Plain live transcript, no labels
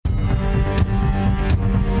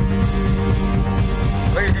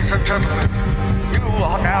Ladies and gentlemen, you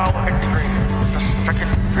are now entering the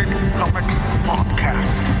Second Freedom Comics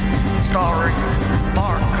podcast, starring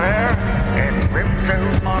Mark Claire and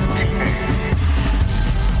Remso Martinez.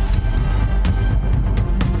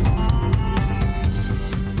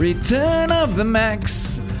 Return of the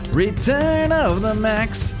Max, Return of the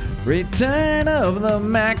Max, Return of the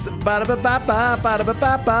Max.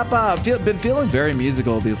 Been feeling very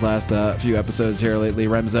musical these last few episodes here lately,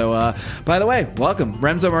 Remso. By the way, welcome,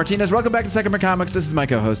 Remso Martinez. Welcome back to Second Freedom Comics. This is my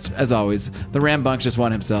co-host, as always, the rambunctious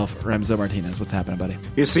one himself, Remso Martinez. What's happening, buddy?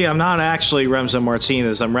 You see, I'm not actually Remso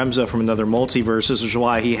Martinez. I'm Remso from another multiverse. This is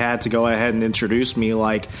why he had to go ahead and introduce me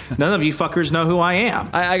like, none of you fuckers know who I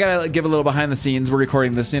am. I gotta give a little behind the scenes. We're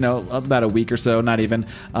recording this, about a week or so, not even,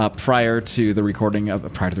 prior to the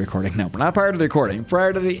recording. No, we're not prior to the recording,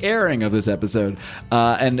 prior to the airing of this episode.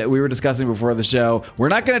 And we were discussing before the show, we're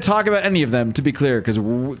not going to talk about any of them, to be clear,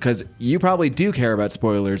 because you probably do care about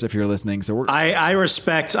spoilers if you're listening. So I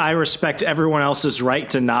respect everyone else's right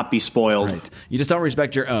to not be spoiled. Right. You just don't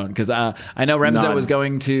respect your own, because I know Remso was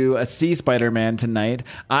going to see Spider-Man tonight.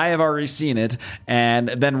 I have already seen it, and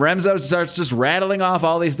then Remso starts just rattling off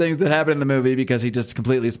all these things that happen in the movie because he just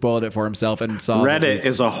completely spoiled it for himself and saw Reddit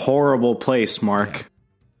is a horrible place, Mark. Yeah.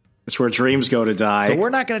 It's where dreams go to die. So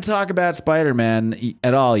we're not going to talk about Spider-Man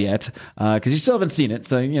at all yet, because you still haven't seen it.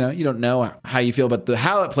 So, you don't know how you feel about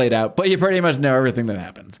how it played out, but you pretty much know everything that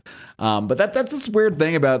happens. But that's this weird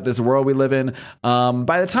thing about this world we live in.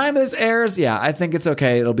 By the time this airs, I think it's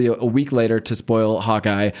okay. It'll be a week later to spoil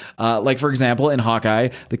Hawkeye. Like, for example, in Hawkeye,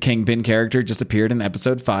 the Kingpin character just appeared in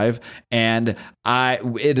episode 5, and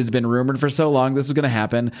it has been rumored for so long this was going to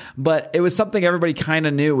happen, but it was something everybody kind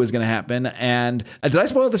of knew was going to happen. And did I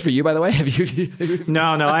spoil this for you, by the way? Have you?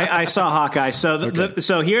 No, I saw Hawkeye. So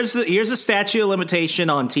so here's the statute of limitation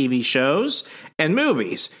on TV shows and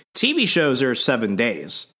movies. TV shows are 7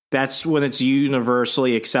 days. That's when it's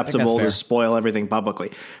universally acceptable to spoil everything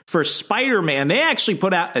publicly. For Spider-Man, they actually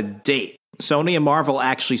put out a date. Sony and Marvel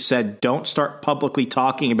actually said, don't start publicly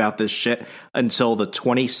talking about this shit until the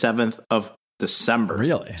 27th of December.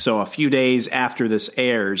 Really? So a few days after this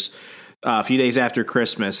airs, a few days after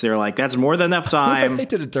Christmas, they're like, that's more than enough time.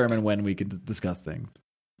 To determine when we can discuss things.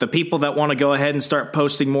 The people that want to go ahead and start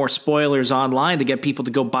posting more spoilers online to get people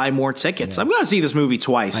to go buy more tickets. Yeah. I'm going to see this movie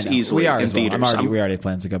twice easily in theaters. We already have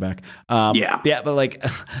plans to go back. Yeah, but like,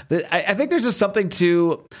 I think there's just something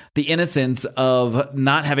to the innocence of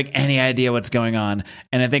not having any idea what's going on,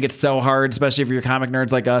 and I think it's so hard, especially if you're comic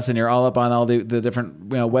nerds like us and you're all up on all the different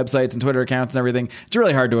websites and Twitter accounts and everything. It's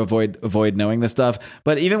really hard to avoid knowing this stuff.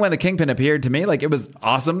 But even when the Kingpin appeared to me, like, it was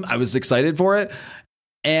awesome. I was excited for it.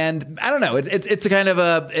 And I don't know, it's a kind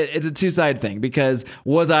of it's a two-side thing, because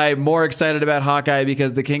was I more excited about Hawkeye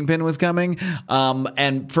because the Kingpin was coming?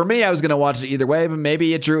 And for me, I was going to watch it either way, but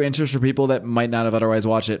maybe it drew interest for people that might not have otherwise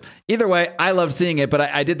watched it. Either way, I loved seeing it,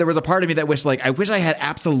 but there was a part of me that I wish I had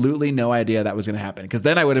absolutely no idea that was going to happen, because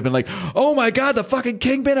then I would have been like, oh my God, the fucking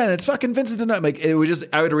Kingpin, and it's fucking Vincent D'Onofrio.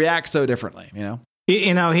 Like, I would react so differently,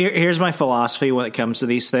 Here's my philosophy when it comes to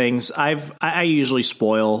these things. I usually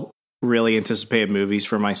spoil really anticipated movies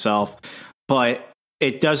for myself, but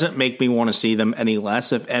it doesn't make me want to see them any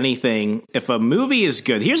less. If anything, if a movie is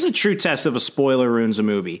good, here's the true test of a spoiler ruins a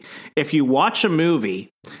movie. If you watch a movie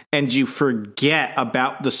and you forget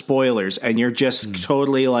about the spoilers and you're just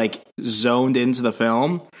totally like zoned into the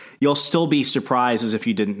film, you'll still be surprised as if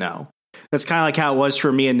you didn't know. That's kind of like how it was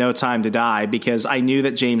for me in No Time to Die, because I knew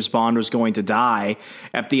that James Bond was going to die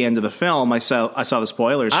at the end of the film. I saw the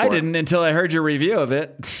spoilers. I didn't until I heard your review of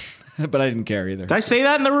it. But I didn't care either. Did I say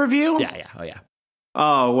that in the review? Yeah. Oh, yeah.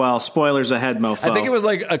 Oh, well, spoilers ahead, mofo. I think it was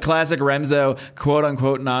like a classic Remso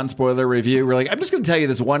quote-unquote non-spoiler review. We're like, I'm just going to tell you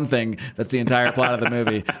this one thing that's the entire plot of the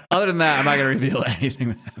movie. Other than that, I'm not going to reveal anything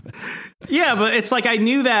that happens. Yeah, but it's like I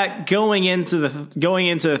knew that going into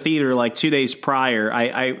the theater like 2 days prior.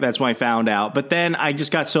 I that's when I found out. But then I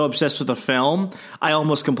just got so obsessed with the film, I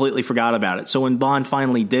almost completely forgot about it. So when Bond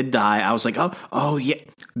finally did die, I was like, oh yeah,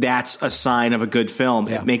 that's a sign of a good film.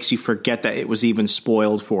 Yeah. It makes you forget that it was even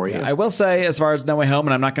spoiled for you. Yeah, I will say, as far as No Way Home,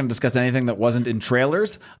 and I'm not going to discuss anything that wasn't in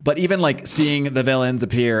trailers, but even like seeing the villains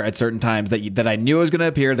appear at certain times that I knew was going to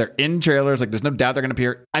appear, they're in trailers, like there's no doubt they're going to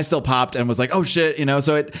appear. I still popped and was like, oh shit,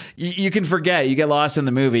 So you can forget, you get lost in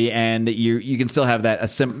the movie, and you can still have that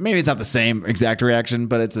maybe it's not the same exact reaction,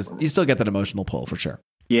 but you still get that emotional pull for sure.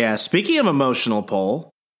 Yeah. Speaking of emotional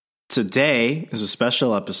pull, today is a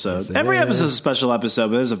special episode. Yes, every episode is a special episode,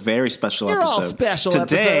 but this is a very special episode. All special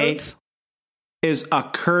today episodes. Is a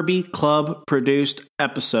Kirby Club produced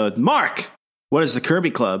episode. Mark, What is the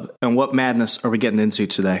Kirby Club, and what madness are we getting into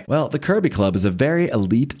today? Well, the Kirby Club is a very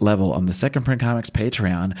elite level on the Second Print Comics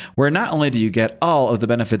Patreon, where not only do you get all of the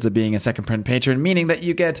benefits of being a Second Print patron, meaning that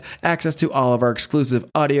you get access to all of our exclusive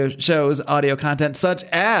audio shows, audio content, such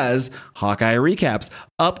as Hawkeye recaps,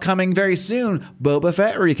 upcoming very soon, Boba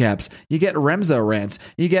Fett recaps. You get Remzo rants.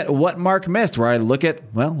 You get What Mark Missed, where I look at,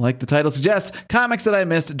 well, like the title suggests, comics that I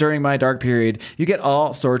missed during my dark period. You get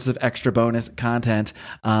all sorts of extra bonus content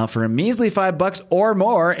for a measly $5 or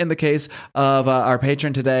more in the case of our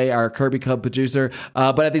patron today, our Kirby Club producer.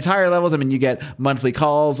 But at these higher levels, I mean, you get monthly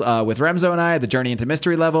calls with Remzo and I, the Journey into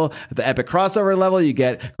Mystery level. At the Epic Crossover level, you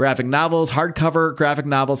get graphic novels, hardcover graphic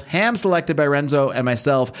novels, hand-selected by Renzo and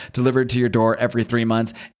myself, delivered to your door every 3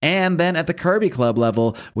 months. And then at the Kirby Club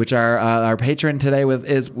level, which our patron today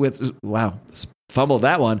fumbled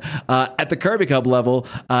that one, at the Kirby Club level,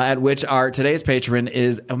 at which our today's patron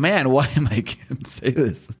is, oh man, why am I can't say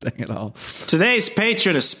this thing at all? Today's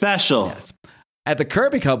patron is special. Yes. At the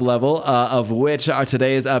Kirby Club level, of which our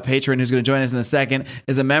today's patron, who's going to join us in a second,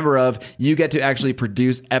 is a member of, you get to actually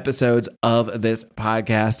produce episodes of this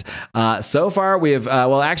podcast. So far, we have, our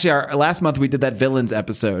last month we did that villains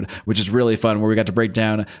episode, which is really fun, where we got to break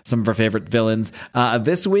down some of our favorite villains.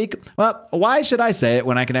 This week, well, why should I say it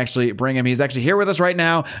when I can actually bring him? He's actually here with us right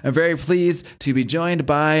now. I'm very pleased to be joined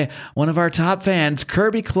by one of our top fans,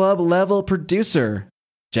 Kirby Club level producer,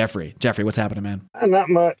 Jeffrey. Jeffrey, what's happening, man? Not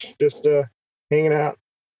much, just hanging out.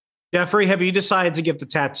 Jeffrey, have you decided to get the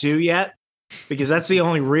tattoo yet? Because that's the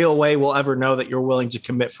only real way we'll ever know that you're willing to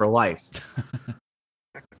commit for life.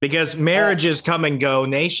 Because marriages come and go,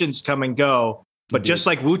 nations come and go, but Indeed. just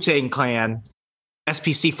like Wu-Tang Clan,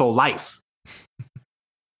 SPC for life.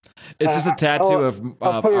 It's just a tattoo of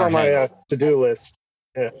I'll put it our on my heads. to-do list.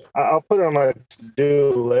 Yeah, I'll put it on my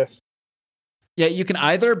to-do list. Yeah, you can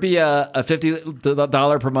either be a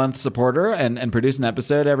 $50 per month supporter and produce an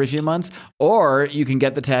episode every few months, or you can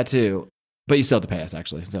get the tattoo. But you still have to pay us,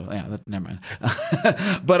 actually. So, yeah, never mind.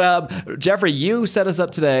 But Jeffrey, you set us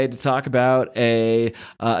up today to talk about a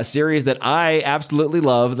series that I absolutely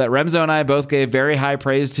love, that Remzo and I both gave very high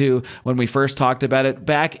praise to when we first talked about it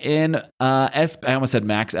back in, I almost said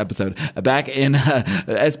Max episode, back in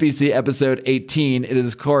SBC episode 18. It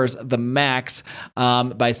is, of course, The Max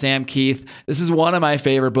by Sam Keith. This is one of my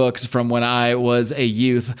favorite books from when I was a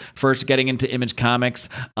youth, first getting into Image Comics.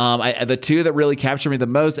 The two that really captured me the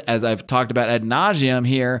most, as I've talked about ad nauseum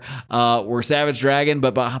here, were Savage Dragon,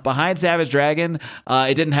 but behind Savage Dragon,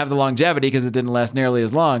 it didn't have the longevity because it didn't last nearly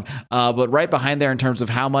as long. But right behind there, in terms of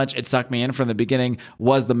how much it sucked me in from the beginning,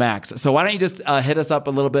 was The Max. So why don't you just hit us up a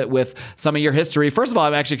little bit with some of your history? First of all,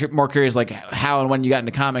 I'm actually more curious, like how and when you got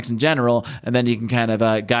into comics in general, and then you can kind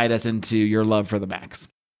of guide us into your love for The Max.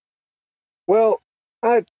 Well,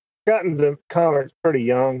 I got into comics pretty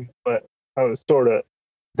young, but I was sort of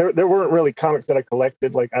there weren't really comics that I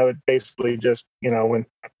collected. Like I would basically just, when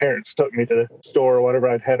my parents took me to the store or whatever,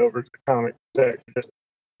 I'd head over to the comic section, just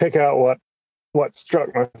pick out what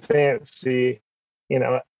struck my fancy,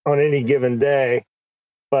 on any given day.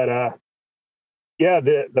 But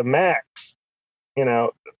the Max,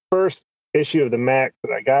 the first issue of the Max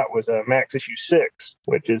that I got was Max issue 6,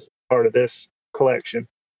 which is part of this collection.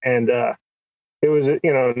 And it was,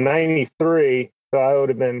 93. So I would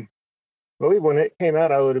have been, I believe when it came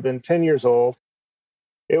out, I would have been 10 years old.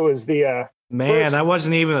 It was the Man, that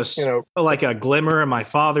wasn't even like a glimmer in my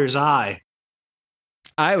father's eye.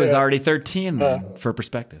 I was already 13 then, for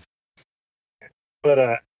perspective. But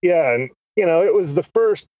and it was the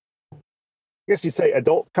first, I guess you'd say,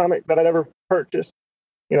 adult comic that I'd ever purchased.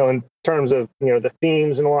 In terms of the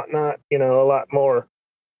themes and whatnot. A lot more.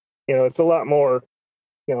 It's a lot more.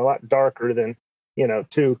 A lot darker than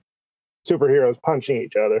two superheroes punching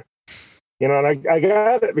each other. And I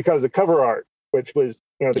got it because the cover art, which was,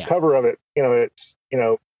 the cover of it, it's,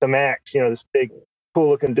 the Max, this big, cool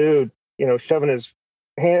looking dude, shoving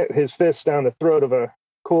his fist down the throat of a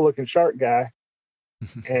cool looking shark guy.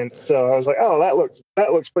 And so I was like, oh,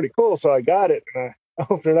 that looks pretty cool. So I got it and I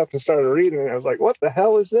opened it up and started reading it. And I was like, what the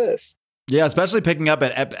hell is this? Yeah, especially picking up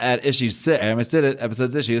at issue 6. I almost did it,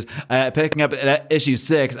 episodes, issues. Picking up at issue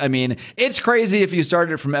 6. I mean, it's crazy if you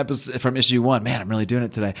started from issue 1. Man, I'm really doing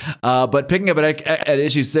it today. But picking up at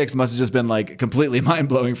issue 6 must have just been like completely mind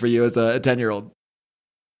blowing for you as a 10-year-old.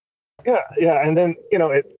 Yeah, and then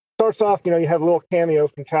it starts off. You have a little cameo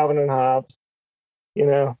from Calvin and Hobbes.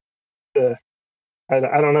 I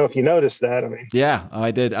don't know if you noticed that. I mean, yeah,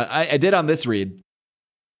 I did. I did on this read.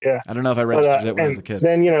 Yeah, I don't know if I registered it when I was a kid.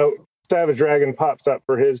 Then Savage Dragon pops up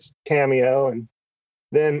for his cameo, and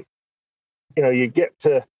then you get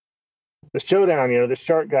to the showdown. The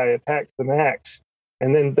shark guy attacks the Max,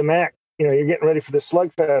 and then the Max you're getting ready for this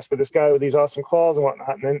slugfest with this guy with these awesome claws and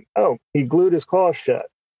whatnot. And then, he glued his claws shut,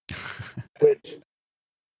 which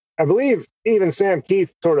I believe even Sam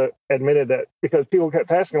Keith sort of admitted that, because people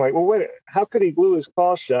kept asking, like, well, wait, how could he glue his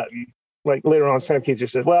claws shut? And like later on, Sam Keith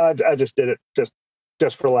just said, well, I just did it just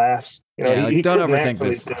for laughs. He don't overthink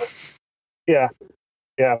this. Yeah.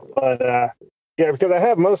 But because I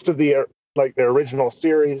have most of the original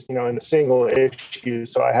series, in the single issue,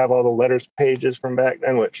 so I have all the letters pages from back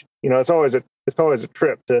then, which it's always a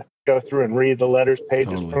trip to go through and read the letters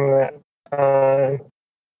pages from that time.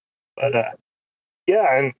 But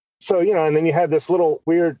and so and then you had this little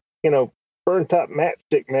weird burnt up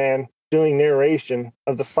matchstick man doing narration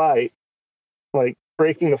of the fight, like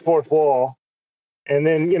breaking the fourth wall, and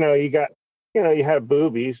then you got you had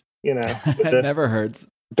boobies, It never hurts.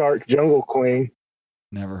 Dark Jungle Queen.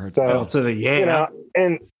 Never hurts. So, to the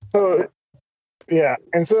and so it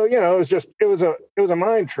was a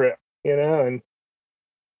mind trip, and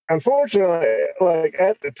unfortunately, like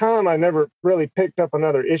at the time, I never really picked up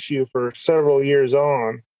another issue for several years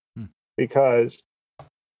on, because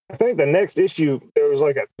I think the next issue there was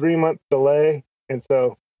like a 3-month delay, and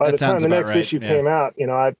so by the time the next issue came out,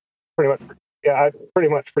 I pretty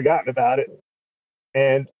much forgotten about it,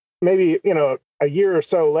 and maybe a year or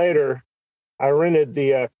so later, I rented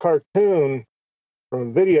the cartoon from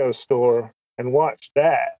a video store and watched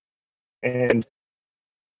that, and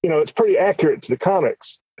it's pretty accurate to the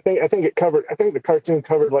comics. I think the cartoon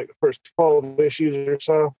covered like the first 12 issues or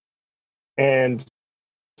so, and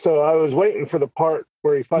so I was waiting for the part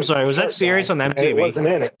where he fights. I'm sorry, was that series on MTV? It wasn't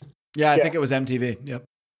in it. Yeah, I think it was MTV. Yep.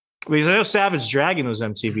 Because I know Savage Dragon was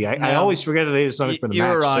MTV. I always forget that they did something for the Max.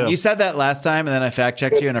 You were wrong. Too. You said that last time, and then I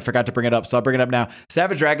fact-checked you, and I forgot to bring it up, so I'll bring it up now.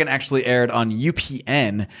 Savage Dragon actually aired on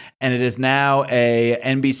UPN, and it is now a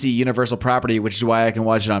NBC Universal property, which is why I can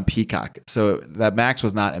watch it on Peacock. So that Max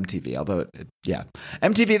was not MTV, although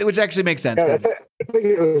MTV, which actually makes sense. Yeah, I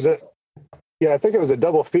think it was a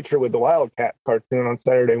double feature with the Wildcat cartoon on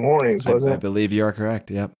Saturday mornings, wasn't it? I believe you are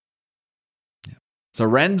correct. Yep. So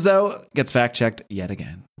Renzo gets fact-checked yet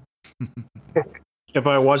again. If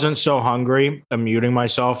I wasn't so hungry, I'm muting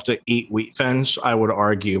myself to eat wheat thins, I would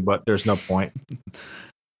argue, but there's no point.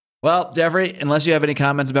 Well, Jeffrey, unless you have any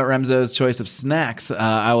comments about Remzo's choice of snacks,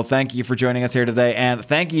 I will thank you for joining us here today. And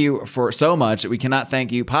thank you for so much. We cannot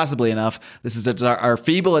thank you possibly enough. This is our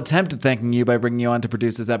feeble attempt at thanking you by bringing you on to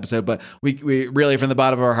produce this episode. But we really, from the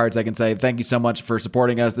bottom of our hearts, I can say thank you so much for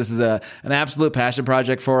supporting us. This is an absolute passion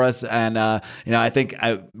project for us. And, I think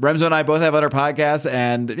Remzo and I both have other podcasts.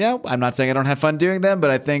 And, I'm not saying I don't have fun doing them,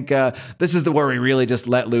 but I think this is where we really just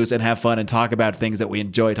let loose and have fun and talk about things that we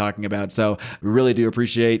enjoy talking about. So we really do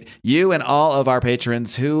appreciate you and all of our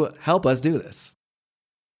patrons who help us do this.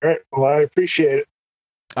 All right. Well, I appreciate it.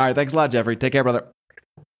 All right. Thanks a lot, Jeffrey. Take care, brother.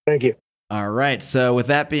 Thank you. All right. So with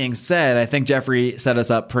that being said, I think Jeffrey set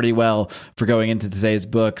us up pretty well for going into today's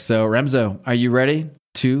book. So Remzo, are you ready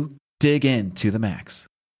to dig into the Max?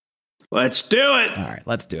 Let's do it. All right,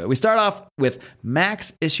 let's do it. We start off with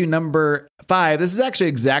Max issue number 5. This is actually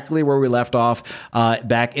exactly where we left off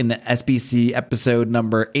back in the SBC episode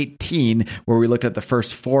number 18, where we looked at the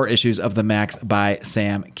first 4 issues of the Max by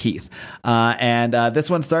Sam Keith. And this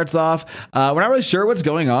one starts off, we're not really sure what's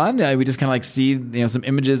going on. We just kind of like see some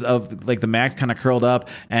images of like the Max kind of curled up,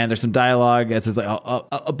 and there's some dialogue that says like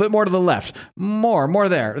a bit more to the left, more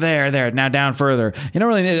there, now down further.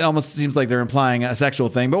 Really, it almost seems like they're implying a sexual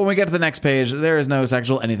thing, but when we get to the next page, there is no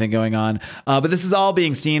sexual anything going on. But this is all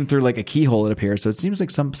being seen through like a keyhole, it appears. So it seems like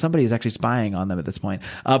somebody is actually spying on them at this point.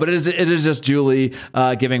 But it is just Julie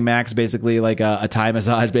giving Max basically like a Thai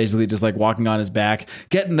massage, basically just like walking on his back,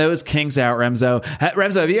 getting those kinks out. Remzo,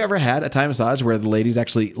 have you ever had a Thai massage where the ladies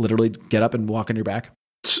actually literally get up and walk on your back?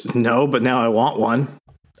 No, but now I want one.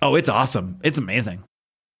 Oh, it's awesome. It's amazing.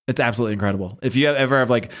 It's absolutely incredible. If you ever have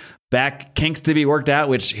like back kinks to be worked out,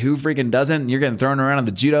 which who freaking doesn't, you're getting thrown around on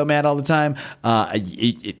the judo mat all the time,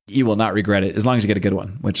 you will not regret it as long as you get a good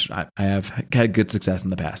one, which I have had good success in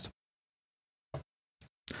the past.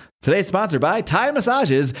 Today's sponsored by Thai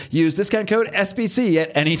Massages. Use discount code SBC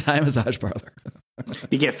at any Thai massage parlor.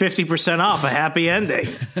 You get 50% off a happy ending.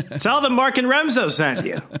 Tell them Mark and Remzo sent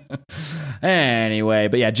you. Anyway,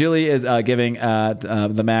 but yeah, Julie is giving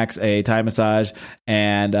the Max a Thai massage,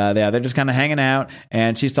 and they're just kind of hanging out,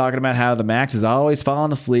 and she's talking about how the Max is always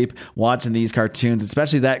falling asleep watching these cartoons,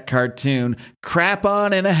 especially that cartoon Crap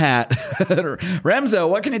On in a Hat. Remzo,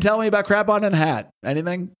 what can you tell me about Crap On in a Hat?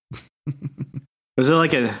 Anything? Was it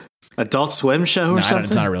like a Adult Swim show or something?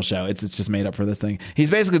 It's not a real show. It's just made up for this thing. He's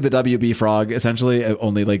basically the WB Frog, essentially,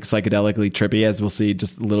 only like psychedelically trippy, as we'll see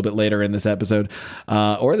just a little bit later in this episode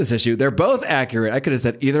or this issue. They're both accurate. I could have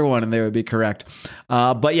said either one and they would be correct.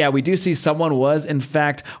 But yeah, we do see someone was in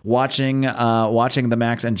fact watching the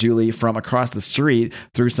Max and Julie from across the street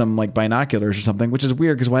through some like binoculars or something, which is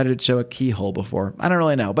weird because why did it show a keyhole before? I don't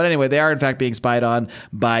really know. But anyway, they are in fact being spied on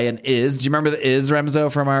by an Iz. Do you remember the Iz,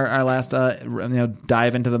 Remzo, from our last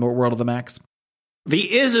dive into the world of the Max? The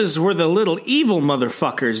Izzes were the little evil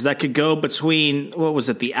motherfuckers that could go between, what was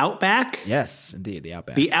it, the Outback? Yes, indeed, the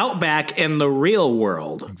Outback. The Outback and the real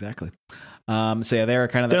world. Exactly. So yeah, they're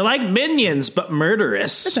kind of they're like minions but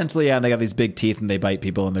murderous. Essentially, yeah. And they got these big teeth and they bite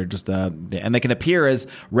people, and they're just and they can appear as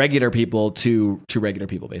regular people to regular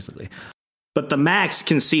people, basically. But the Max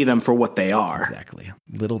can see them for what they are. Exactly.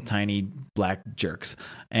 Little tiny black jerks.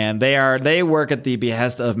 And they work at the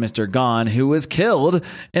behest of Mr. Gone, who was killed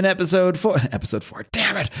in episode 4.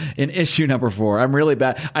 Damn it. In issue number 4. I'm really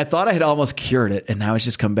bad. I thought I had almost cured it, and now it's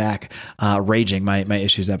just come back raging my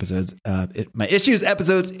issues episodes. My issues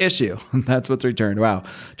episodes issue. That's what's returned. Wow.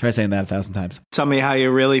 Try saying that 1,000 times. Tell me how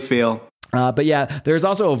you really feel. But yeah, there's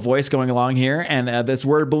also a voice going along here, and this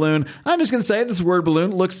word balloon, I'm just going to say this word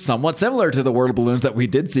balloon looks somewhat similar to the word balloons that we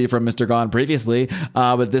did see from Mr. Gone previously,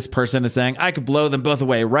 but this person is saying, I could blow them both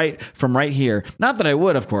away right here. Not that I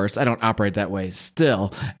would, of course. I don't operate that way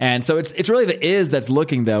still. And so it's really the Iz that's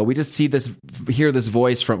looking, though. We just hear this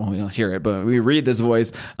voice from, well, we don't hear it, but we read this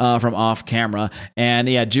voice from off camera. And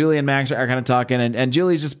yeah, Julie and Max are kind of talking, and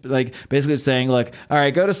Julie's just like basically saying, look, all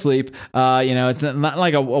right, go to sleep. It's not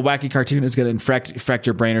like a wacky cartoon is going to infect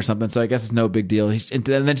your brain or something, so I guess it's no big deal. And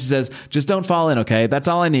then she says, just don't fall in, okay? That's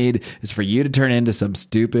all I need is for you to turn into some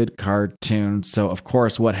stupid cartoon. So of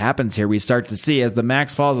course, what happens here, we start to see as the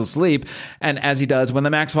Max falls asleep, and as he does, when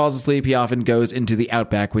the Max falls asleep, he often goes into the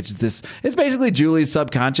Outback, which is it's basically Julie's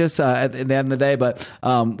subconscious at the end of the day, but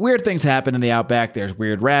weird things happen in the Outback. There's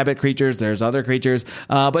weird rabbit creatures, there's other creatures,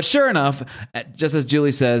 but sure enough, just as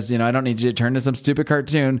Julie says, I don't need you to turn into some stupid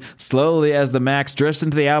cartoon, slowly as the Max drifts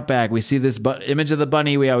into the Outback, we see this image of the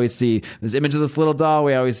bunny we always see, this image of this little doll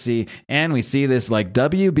we always see, and we see this like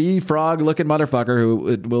WB Frog looking motherfucker who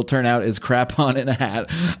it will turn out is crap on in a hat.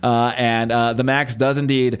 And the Max does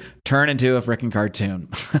indeed turn into a freaking cartoon,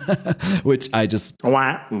 which I just,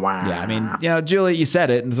 wow. Yeah, I mean, Julie, you said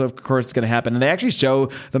it, and so of course it's going to happen. And they actually show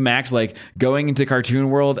the Max like going into cartoon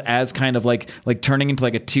world as kind of like turning into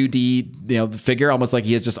like a 2D, figure, almost like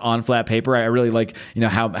he is just on flat paper. I really like,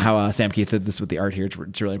 how Sam Keith did this with the art here.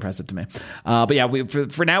 It's really impressive to me. But yeah,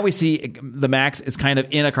 for now we see the Max is kind of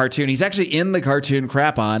in a cartoon. He's actually in the cartoon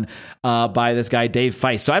crap on by this guy Dave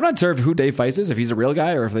Feist. So I'm not sure who Dave Feist is, if he's a real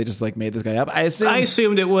guy or if they just like made this guy up. I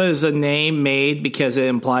assumed it was a name made because it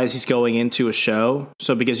implies he's going into a show.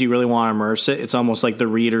 So because you really want to immerse it, it's almost like the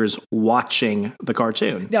reader's watching the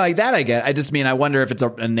cartoon. Yeah, like that I get. I just mean I wonder if it's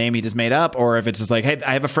a name he just made up or if it's just like, hey,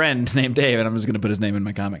 I have a friend named Dave and I'm just going to put his name in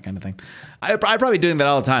my comic kind of thing. I'm probably doing that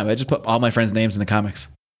all the time. I just put all my friends' names in the comics,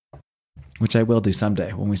 which I will do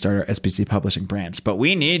someday when we start our SBC publishing branch. But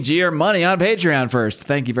we need your money on Patreon first.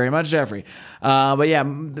 Thank you very much, Jeffrey. But yeah,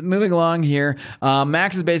 moving along here,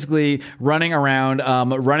 Max is basically running around,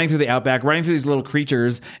 running through the Outback, running through these little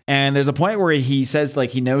creatures. And there's a point where he says like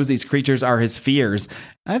he knows these creatures are his fears.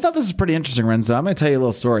 I thought this is pretty interesting, Renzo. I'm going to tell you a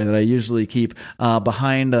little story that I usually keep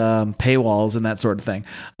behind paywalls and that sort of thing.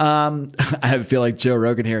 I feel like Joe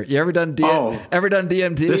Rogan here. You ever done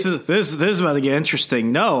DMT? This is about to get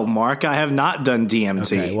interesting. No, Mark, I have not done DMT.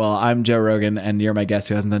 Okay, well, I'm Joe Rogan, and you're my guest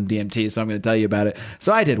who hasn't done DMT, so I'm going to tell you about it.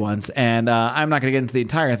 So I did once, and I'm not going to get into the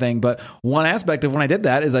entire thing, but one aspect of when I did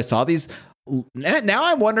that is I saw these. Now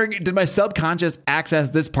I'm wondering, did my subconscious access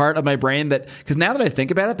this part of my brain because now that I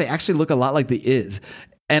think about it, they actually look a lot like the Iz.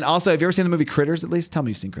 And also, have you ever seen the movie Critters, at least? Tell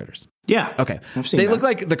me you've seen Critters. Yeah. Okay. I've seen they that. look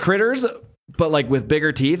like the Critters, but like with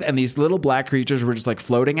bigger teeth, and these little black creatures were just like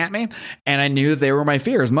floating at me, and I knew that they were my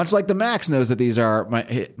fears, much like the Max knows that these are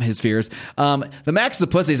his fears. The Max is a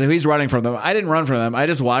pussy, so he's running from them. I didn't run from them. I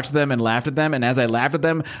just watched them and laughed at them, and as I laughed at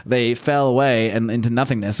them, they fell away and into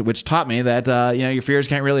nothingness, which taught me that your fears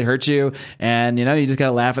can't really hurt you, and you just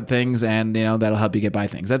gotta laugh at things, and that'll help you get by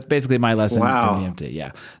things. That's basically my lesson from DMT.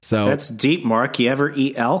 Yeah, so that's deep, Mark. You ever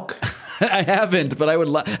eat elk? I haven't, but I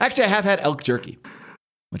would. Actually, I have had elk jerky,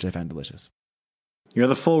 which I found delicious. You're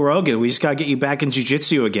the full Rogan. We just got to get you back in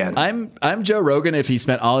jiu-jitsu again. I'm Joe Rogan if he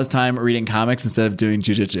spent all his time reading comics instead of doing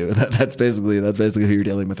jiu-jitsu. That's basically who you're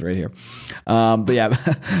dealing with right here. But yeah,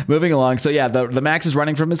 moving along. So yeah, the Max is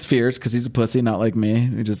running from his fears because he's a pussy, not like me,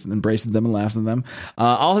 who just embraces them and laughs at them.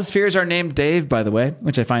 All his fears are named Dave, by the way,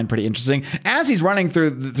 which I find pretty interesting. As he's running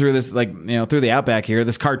through this, through the Outback here,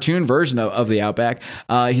 this cartoon version of the Outback,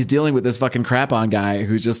 he's dealing with this fucking crap-on guy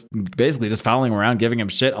who's just basically just following him around, giving him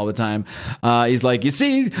shit all the time. He's like, you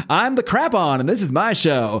see, I'm the crap-on, and this is my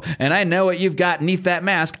show, and I know what you've got neath that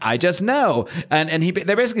mask. I just know. And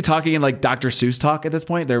they're basically talking in like Dr. Seuss talk at this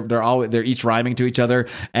point. They're each rhyming to each other,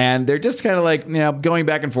 and they're just kind of like, going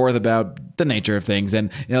back and forth about the nature of things.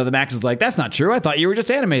 And the Max is like, that's not true. I thought you were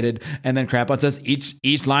just animated. And then Crap-On says,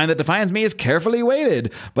 each line that defines me is carefully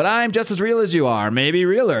weighted, but I'm just as real as you are, maybe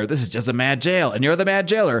realer. This is just a mad jail, and you're the mad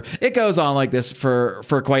jailer. It goes on like this for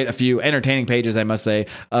quite a few entertaining pages, I must say,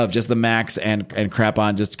 of just the Max and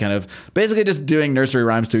Crap-On just kind of basically just doing nursery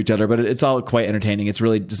rhymes to each other, but it's all quite entertaining. It's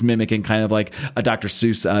really just mimicking kind of like a Dr.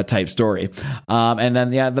 Seuss type story. And then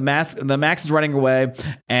the Max is running away,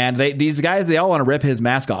 and these guys, they all want to rip his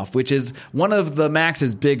mask off, which is one of the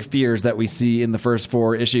Max's big fears that we see in the first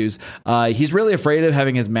 4 issues. He's really afraid of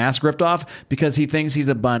having his mask ripped off because he thinks he's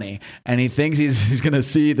a bunny, and he thinks he's going to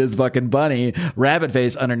see this fucking bunny rabbit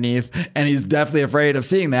face underneath, and he's definitely afraid of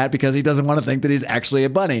seeing that because he doesn't want to think that he's actually a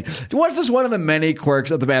bunny. What's just one of the many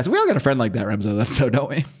quirks of the mask? We all got a friend like that, Remzo, though, don't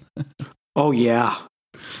we? Oh, yeah.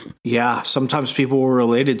 Yeah, sometimes people were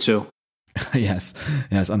related to. Yes,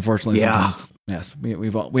 unfortunately, sometimes. Yes,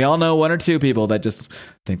 we all know 1 or 2 people that just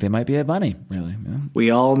think they might be a bunny, really. Yeah.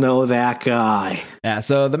 We all know that guy. Yeah,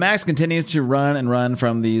 so the Max continues to run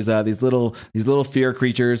from these little fear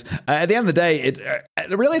creatures. At the end of the day,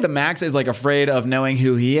 really the Max is like afraid of knowing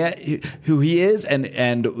who he is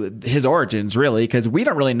and his origins, really, because we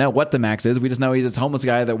don't really know what the Max is. We just know he's this homeless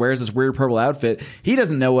guy that wears this weird purple outfit. He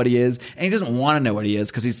doesn't know what he is, and he doesn't want to know what he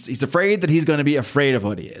is because he's afraid that he's going to be afraid of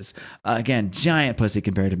what he is. Again, giant pussy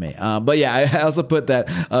compared to me. But yeah, I also put that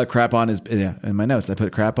Crap-On is in my notes. I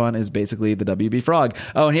put Crap-On is basically the WB Frog.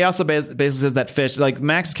 Oh, and he also basically says that fish, like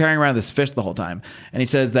Max is carrying around this fish the whole time, and he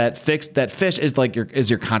says that fish is like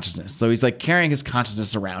your consciousness. So he's like carrying his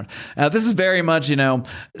consciousness around. This is very much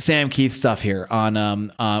Sam Keith stuff here on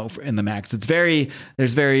in the Max.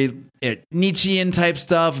 There's very Nietzschean type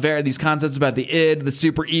stuff, these concepts about the id, the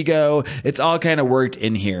super ego. It's all kind of worked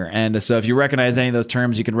in here. And so if you recognize any of those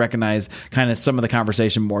terms, you can recognize kind of some of the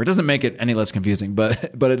conversation more. It doesn't make it any less confusing, but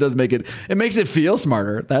it does makes it feel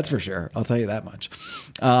smarter. That's for sure. I'll tell you that much.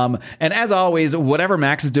 And as always, whatever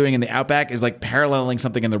Max is doing in the Outback is like paralleling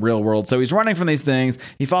something in the real world. So he's running from these things.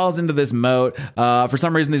 He falls into this moat. For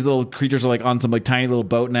some reason, these little creatures are like on some like tiny little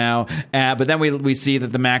boat now. But then we see that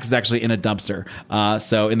the Max is actually in a dumpster.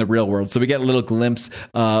 So in the real world. So we get a little glimpse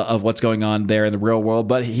of what's going on there in the real world,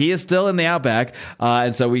 but he is still in the Outback.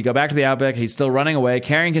 And so we go back to the Outback. He's still running away,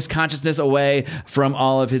 carrying his consciousness away from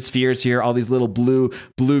all of his fears here, all these little blue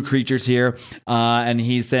creatures here. And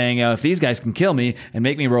he's saying, if these guys can kill me and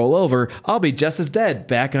make me roll over, I'll be just as dead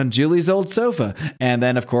back on Julie's old sofa. And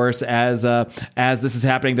then, of course, as this is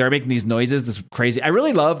happening, they're making these noises, this crazy. I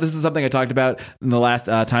really love, this is something I talked about in the last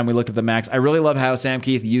time we looked at the Max. I really love how Sam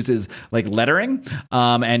Keith uses like lettering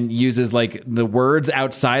and uses like the words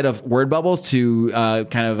outside of word bubbles to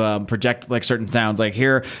kind of project like certain sounds. Like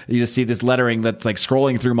here, you just see this lettering that's like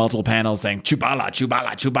scrolling through multiple panels saying chubala,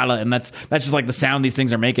 chubala, chubala, and that's just like the sound these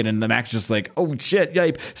things are making. And the Max is just like, oh shit,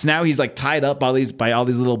 yipe. So now he's like tied up by all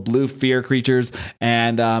these little blue fear creatures,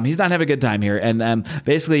 and he's not having a good time here. And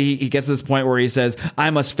basically, he gets to this point where he says,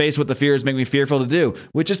 "I must face what the fears make me fearful to do,"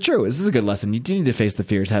 which is true. This is a good lesson. You do need to face the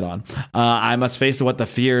fears head on. I must face what the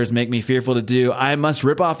fears make me fearful to do. I must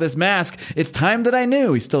rip off this mask. It's time that I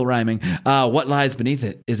knew. He's still rhyming. What lies beneath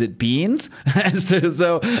it? Is it beans?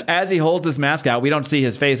 so as he holds this mask out, we don't see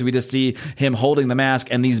his face. We just see him holding the mask,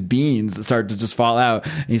 and these beans start to just fall out.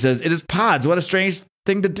 And he says, "It is pods. What a strange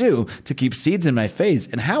thing to do, to keep seeds in my face,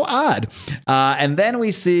 and how odd." And then we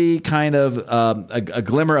see kind of a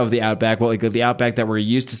glimmer of the Outback, well, like the Outback that we're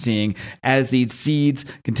used to seeing, as these seeds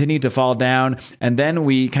continue to fall down. And then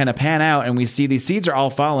we kind of pan out and we see these seeds are all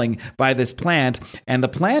falling by this plant, and the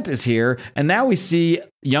plant is here. And now we see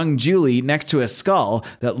young Julie next to a skull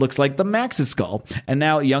that looks like the Max's skull. And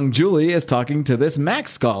now young Julie is talking to this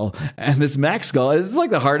Max skull. And this Max skull is like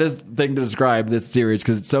the hardest thing to describe this series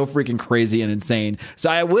because it's so freaking crazy and insane. So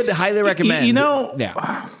I would highly recommend.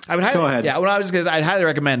 I would highly, go ahead. Yeah, well, I'd highly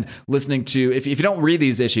recommend listening to, if you don't read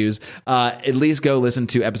these issues, at least go listen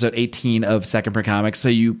to episode 18 of Second Print Comics so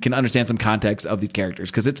you can understand some context of these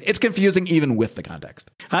characters because it's confusing even with the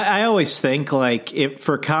context. I always think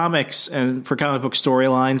for comics and for comic book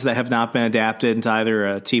storylines that have not been adapted into either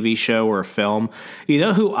a TV show or a film, you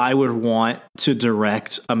know who I would want to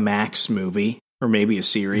direct a Max movie or maybe a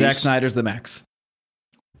series? Zack Snyder's the Max.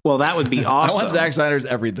 Well, that would be awesome. I want Zack Snyder's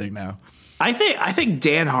everything now. I think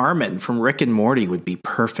Dan Harmon from Rick and Morty would be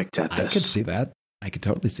perfect at this. I could see that. I could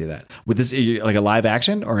totally see that. Would this like a live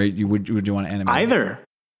action, or would you want to animate? Either.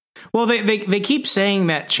 Well, they keep saying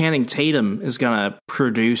that Channing Tatum is going to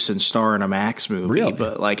produce and star in a Max movie, really?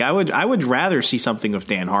 But like I would rather see something with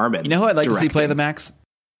Dan Harmon. You know who I'd like directing. to see play the Max?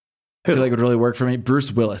 I feel like it would really work for me.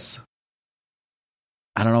 Bruce Willis.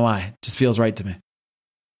 I don't know why. It just feels right to me.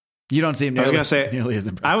 You don't see him nearly, nearly as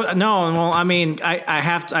impressed.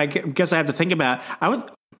 I guess I have to think about it.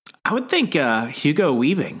 I would think Hugo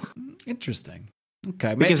Weaving. Interesting.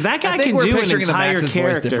 Okay, because that guy can do an entire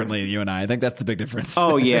character differently. You and I think that's the big difference.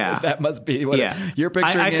 Oh yeah, that must be what you're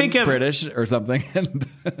picturing. I think British or something.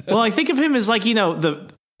 Well, I think of him as like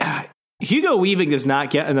Hugo Weaving does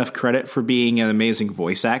not get enough credit for being an amazing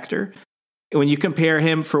voice actor. When you compare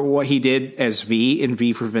him for what he did as V in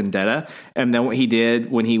V for Vendetta, and then what he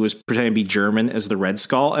did when he was pretending to be German as the Red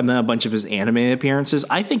Skull, and then a bunch of his anime appearances,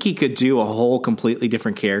 I think he could do a whole completely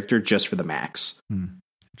different character just for the Max.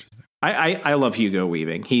 I love Hugo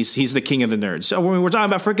Weaving. He's the king of the nerds. So when we're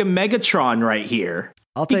talking about freaking Megatron right here,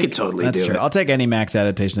 he could totally do it. I'll take any Max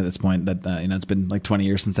adaptation at this point. That it's been like 20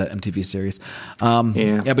 years since that MTV series.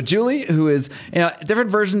 But Julie, who is different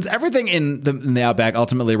versions, everything in the Outback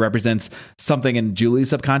ultimately represents something in Julie's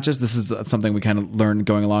subconscious. This is something we kind of learned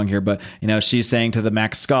going along here. But she's saying to the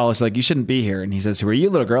Max skull, she's like, "You shouldn't be here." And he says, "Who are you,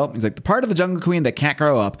 little girl?" He's like, "The part of the Jungle Queen that can't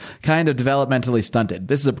grow up, kind of developmentally stunted.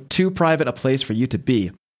 This is too private a place for you to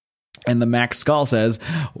be." And the Max skull says,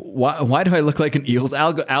 why do I look like an Eagles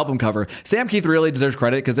album cover? Sam Keith really deserves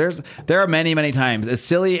credit because there are many, many times as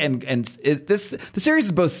silly the series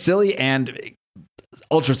is both silly and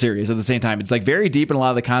ultra serious at the same time. It's like very deep in a lot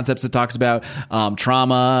of the concepts it talks about,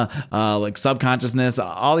 trauma, like subconsciousness,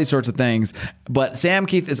 all these sorts of things. But Sam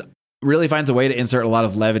Keith really finds a way to insert a lot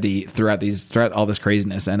of levity throughout all this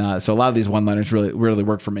craziness. And so a lot of these one-liners really, really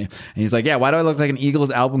work for me. And he's like, "Yeah, why do I look like an Eagles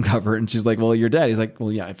album cover?" And she's like, "Well, you're dead." He's like,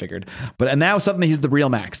 "Well, yeah, I figured." And now suddenly he's the real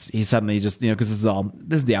Max. He's suddenly just, because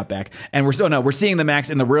this is the Outback. And we're seeing the Max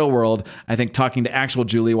in the real world, I think, talking to actual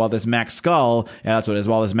Julie while this Max skull, that's what it is,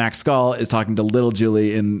 while this Max skull is talking to little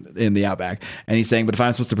Julie in the Outback. And he's saying, "But if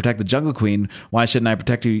I'm supposed to protect the Jungle Queen, why shouldn't I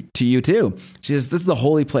protect you too?" She says, "This is a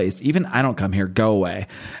holy place. Even I don't come here. Go away."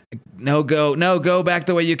 No, go back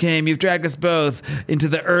the way you came. You've dragged us both into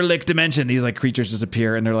the Erlich dimension. These like creatures just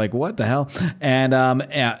appear and they're like, "What the hell?" And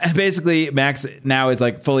and basically Max now is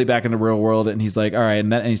like fully back in the real world, and he's like, "All right,"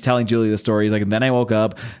 and he's telling Julie the story. He's like, "And then I woke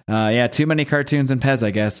up. Too many cartoons and Pez, I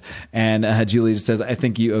guess." And Julie just says, "I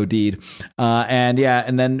think you OD'd."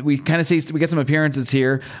 And then we kind of we get some appearances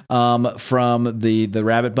here from the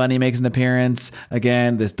Rabbit Bunny makes an appearance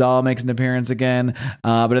again. This doll makes an appearance again.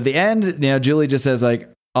 But at the end, Julie just says like,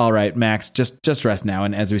 "All right, Max, just rest now."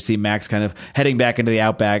 And as we see Max kind of heading back into the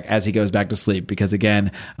Outback as he goes back to sleep, because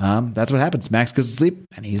again, that's what happens. Max goes to sleep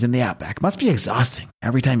and he's in the Outback. Must be exhausting.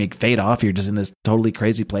 Every time you fade off, you're just in this totally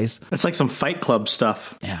crazy place. It's like some Fight Club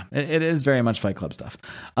stuff. Yeah, it is very much Fight Club stuff.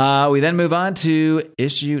 We then move on to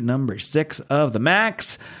issue number 6 of the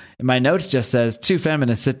Max. My notes just says 2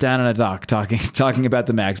 feminists sit down on a dock talking about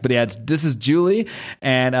the Max. But yeah, this is Julie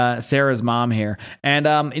and Sarah's mom here, and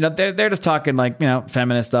they're just talking like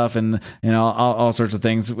feminist stuff and all sorts of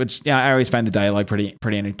things. Which I always find the dialogue pretty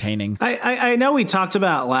entertaining. I know we talked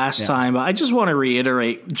about last time, but I just want to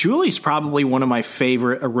reiterate, Julie's probably one of my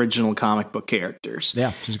favorite original comic book characters.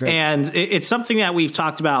 Yeah, she's great, and it's something that we've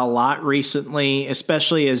talked about a lot recently,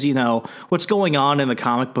 especially as what's going on in the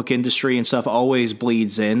comic book industry and stuff always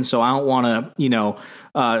bleeds in. So I don't want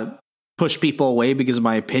to, push people away because of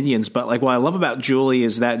my opinions. But like what I love about Julie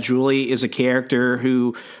is that Julie is a character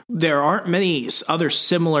who there aren't many other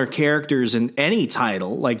similar characters in any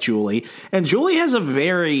title like Julie. And Julie has a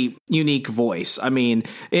very unique voice. I mean,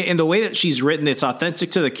 in the way that she's written, it's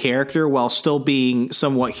authentic to the character while still being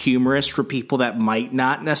somewhat humorous for people that might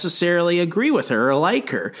not necessarily agree with her or like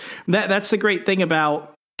her. That's the great thing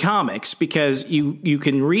about comics because you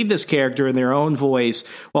can read this character in their own voice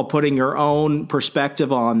while putting your own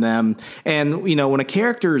perspective on them. And, when a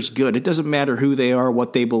character is good, it doesn't matter who they are,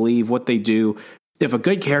 what they believe, what they do. If a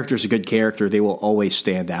good character is a good character, they will always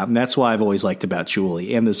stand out. And that's what I've always liked about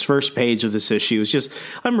Julie. And this first page of this issue is just,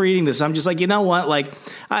 I'm reading this. I'm just like, you know what? Like,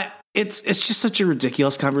 it's just such a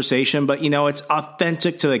ridiculous conversation, but it's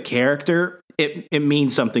authentic to the character. It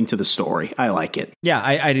means something to the story. I like it. Yeah,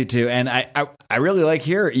 I do too. And I really like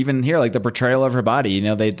even here, like the portrayal of her body.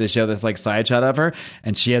 They show this like side shot of her,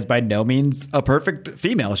 and she has by no means a perfect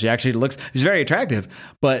female. She actually she's very attractive,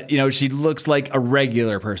 but she looks like a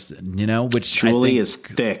regular person, which Julie is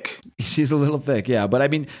thick. She's a little thick, yeah. But I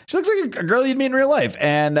mean, she looks like a girl you'd meet in real life.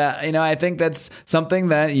 And, I think that's something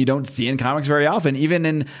that you don't see in comics very often,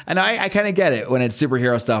 and I kind of get it when it's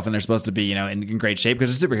superhero stuff and they're supposed to be, in great shape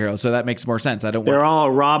because they're superheroes. So that makes more sense. They're all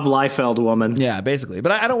a Rob Liefeld woman. Yeah, basically.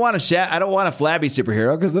 But I don't want a flabby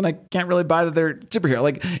superhero because then I can't really buy that they're superhero.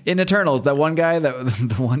 Like in Eternals, that one guy,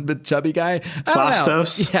 the one bit chubby guy,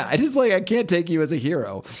 Phastos. Yeah, I can't take you as a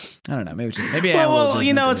hero. I don't know. Maybe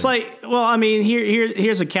it's like, I mean,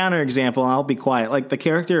 here's a counterexample. I'll be quiet. Like the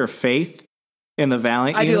character of Faith in the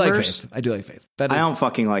Valiant universe. I do like Faith. I don't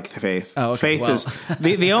fucking like Faith. Oh, okay. Faith is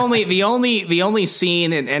the only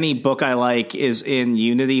scene in any book I like is in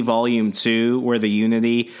Unity Volume 2, where the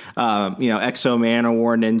Unity, Exo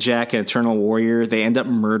Manowar, Ninjak, and Eternal Warrior, they end up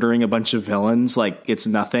murdering a bunch of villains like it's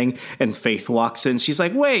nothing. And Faith walks in. She's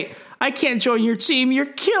like, "Wait, I can't join your team. You're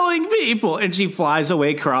killing people." And she flies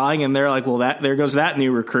away crying. And they're like, "Well, there goes that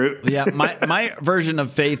new recruit." Yeah, my version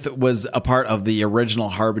of Faith was a part of the original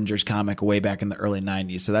Harbingers comic way back in the early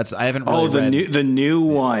 90s. So I haven't really read. The new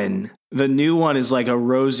one. The new one is like a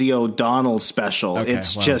Rosie O'Donnell special. Okay,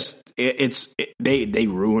 it's just they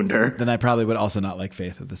ruined her. Then I probably would also not like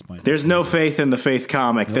Faith at this point. There's no Faith in the Faith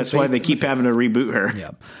comic. That's why they keep having to reboot her.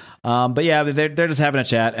 Yeah. But yeah, they're just having a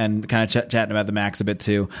chat and kind of chatting about the Max a bit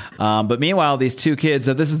too. But meanwhile, these two kids.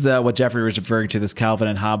 So this is what Jeffrey was referring to, this Calvin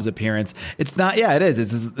and Hobbes appearance. It's not. Yeah, it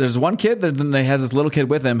is. There's one kid. Then they has this little kid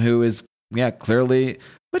with him who is clearly.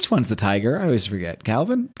 Which one's the tiger? I always forget.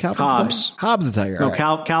 Calvin? Hobbes. Hobbes the tiger. No,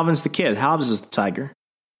 right. Calvin's the kid. Hobbes is the tiger.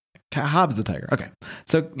 Hobbes the tiger. Okay.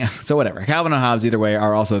 So whatever. Calvin and Hobbes, either way,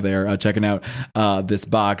 are also there checking out this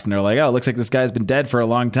box, and they're like, "Oh, it looks like this guy's been dead for a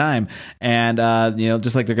long time." And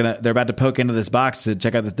just like they're about to poke into this box to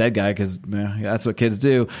check out this dead guy because that's what kids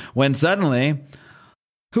do. When suddenly,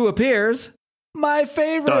 who appears? My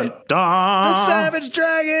favorite, dun, dun. The Savage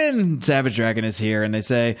Dragon. Savage Dragon is here, and they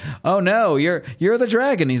say, "Oh no, you're the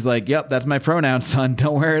dragon." He's like, "Yep, that's my pronoun, son.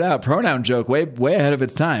 Don't wear it out." Pronoun joke, way ahead of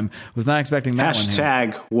its time. Was not expecting that one.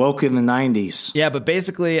 Hashtag woke in the 90s. Yeah, but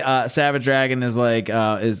basically, Savage Dragon is like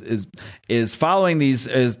is following is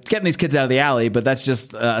getting these kids out of the alley, but that's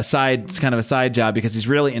just it's kind of a side job because he's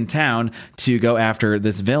really in town to go after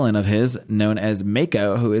this villain of his known as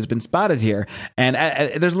Mako, who has been spotted here. And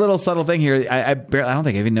there's a little subtle thing here. I don't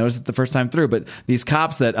think I even noticed it the first time through, but these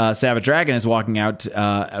cops that Savage Dragon is walking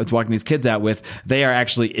these kids out with, they are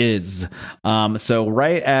actually is. So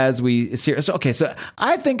right as we see, so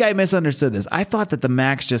I think I misunderstood this. I thought that the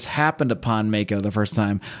Max just happened upon Mako the first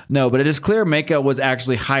time. No, but it is clear Mako was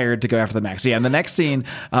actually hired to go after the Max. So yeah, in the next scene,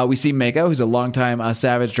 we see Mako, who's a longtime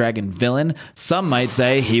Savage Dragon villain. Some might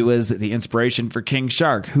say he was the inspiration for King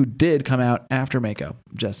Shark, who did come out after Mako.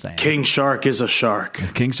 Just saying. King Shark is a shark.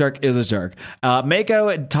 King Shark is a shark.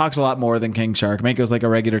 Mako talks a lot more than King Shark. Mako's like a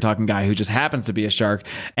regular talking guy who just happens to be a shark,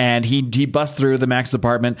 and he busts through the Max's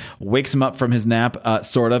apartment, wakes him up from his nap,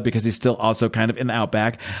 sort of, because he's still also kind of in the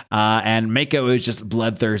outback. And Mako is just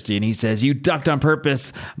bloodthirsty, and he says, "You ducked on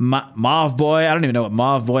purpose, Mauve boy." I don't even know what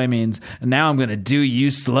Mauve boy means. And now I'm gonna do you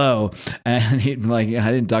slow. And he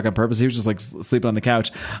I didn't duck on purpose. He was just like sleeping on the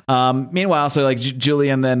couch. Meanwhile, so like Julie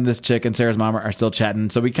and then this chick and Sarah's mom are still chatting.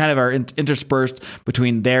 So we kind of are interspersed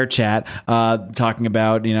between their chat, talking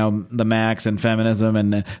about the Max and feminism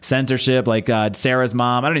and censorship. Like Sarah's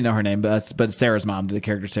mom, I don't even know her name, but Sarah's mom, the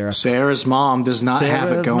character Sarah. Sarah's mom does not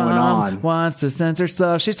have it going on. Wants to censor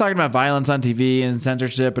stuff. She's talking about violence on TV and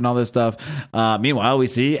censorship and all this stuff. Meanwhile, we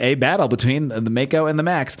see a battle between the Mako and the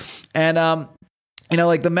Max, and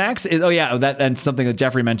like the Max is, and something that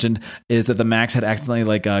Jeffrey mentioned is that the Max had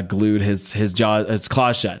accidentally glued his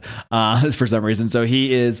claws shut for some reason. So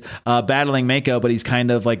he is battling Mako, but he's kind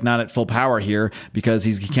of like not at full power here because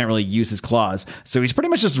he can't really use his claws. So he's pretty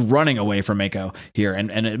much just running away from Mako here,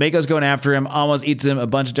 and Mako's going after him, almost eats him a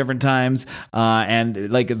bunch of different times. And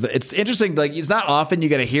like it's interesting, like it's not often you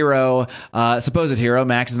get a hero, supposed hero.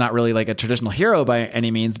 Max is not really like a traditional hero by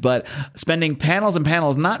any means, but spending panels and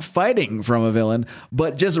panels not fighting from a villain.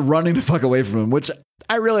 but just running the fuck away from him, which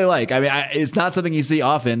I really like. I mean, it's not something you see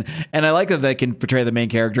often, and I like that they can portray the main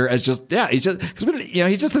character as he's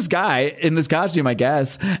just this guy in this costume, I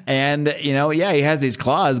guess. And he has these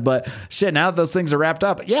claws, but shit, now that those things are wrapped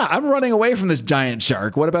up, I'm running away from this giant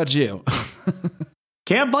shark. What about you?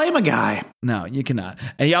 Can't blame a guy. No, you cannot.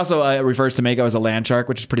 And he also refers to Mako as a land shark,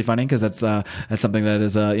 which is pretty funny because that's something that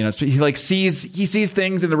is he sees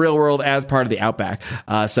things in the real world as part of the outback.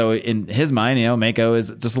 So in his mind, Mako is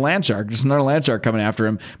just a land shark, just another land shark coming after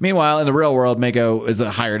him. Meanwhile, in the real world, Mako is a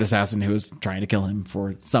hired assassin who is trying to kill him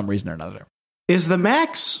for some reason or another. Is the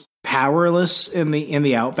Max powerless in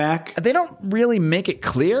the outback? They don't really make it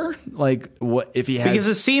clear, like what if he has, because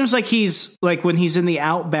it seems like he's like when he's in the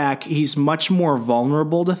outback, he's much more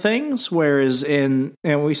vulnerable to things. Whereas and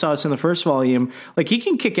we saw this in the first volume, like he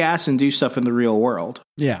can kick ass and do stuff in the real world.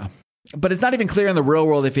 Yeah. But it's not even clear in the real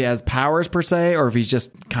world if he has powers per se, or if he's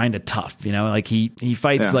just kind of tough, like he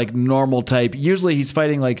fights like normal type. Usually he's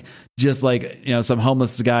fighting like just like, some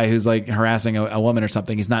homeless guy who's like harassing a woman or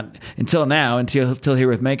something. He's not until here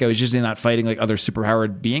with Mako, he's usually not fighting like other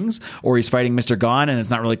superpowered beings, or he's fighting Mr. Gon, and it's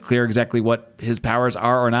not really clear exactly what his powers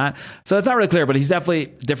are or not. So it's not really clear, but he's definitely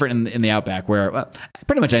different in the outback, where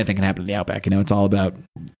pretty much anything can happen in the outback. It's all about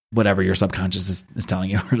whatever your subconscious is telling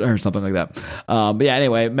you or something like that. But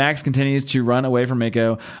anyway, Max continues to run away from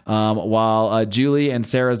Mako while Julie and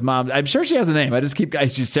Sarah's mom, I'm sure she has a name.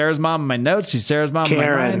 She's Sarah's mom in my notes. She's Sarah's mom Karen.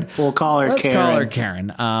 in my mind. We'll call her Let's Karen. call her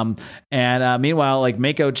Karen. And meanwhile, like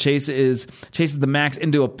Mako chases the Max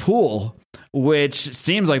into a pool, which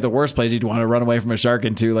seems like the worst place you'd want to run away from a shark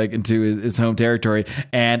into his home territory.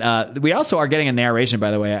 And we also are getting a narration,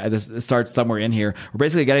 by the way. This starts somewhere in here. We're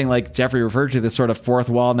basically getting, like Jeffrey referred to, this sort of fourth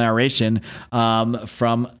wall narration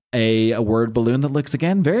from a word balloon that looks,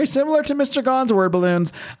 again, very similar to Mr. Gon's word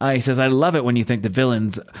balloons. He says, "I love it when you think the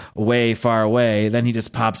villain's way far away." Then he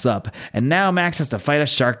just pops up. "And now Max has to fight a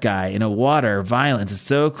shark guy in a water. Violence is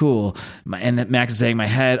so cool." And Max is saying, "My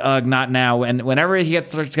head, ugh, not now." And whenever he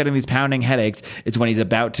starts getting these pounding headaches, it's when he's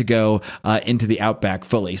about to go into the outback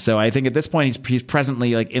fully. So I think at this point, he's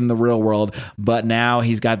presently like in the real world, but now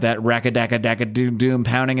he's got that rack-a-dack-a-dack-a-doom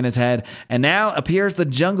pounding in his head. And now appears the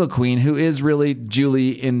Jungle Queen, who is really Julie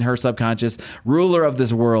in her subconscious, ruler of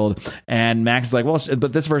this world. And Max is like, well,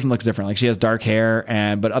 but this version looks different. Like she has dark hair,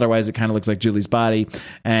 but otherwise it kind of looks like Julie's body.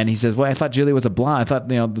 And he says, well, I thought Julie was a blonde. I thought,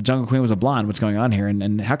 the Jungle Queen was a blonde. What's going on here?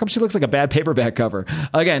 And how come she looks like a bad paperback cover?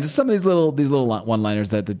 Again, just some of these little one-liners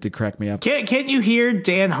that did crack me up. Can't you hear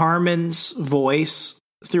Dan Harmon's voice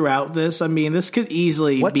throughout this? I mean, this could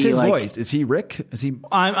easily What's be his like, voice? Is he Rick? Is he?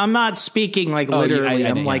 I'm not speaking like literally.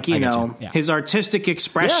 I'm like, his artistic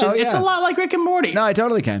expression. Yeah, It's a lot like Rick and Morty. No, I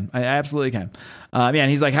totally can. I absolutely can. And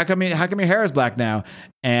he's like, how come your hair is black now?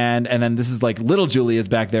 And then this is like little Julie is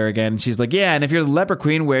back there again. She's like, yeah, and if you're the leper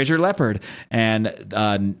queen, where's your leopard? And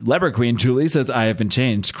leper queen Julie says, I have been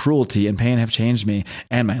changed. Cruelty and pain have changed me,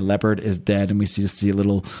 and my leopard is dead. And we see a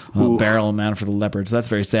little barrel mound for the leopard. So that's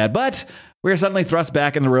very sad. But we're suddenly thrust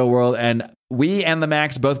back in the real world, and we and the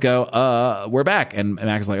Max both go, we're back. And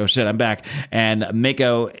Max is like, oh shit, I'm back. And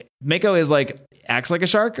Mako is like, acts like a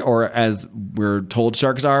shark, or as we're told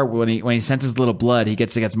sharks are. When he senses a little blood, he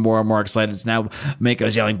gets more and more excited. So now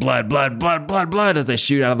Mako's yelling, blood, blood, blood, blood, blood, as they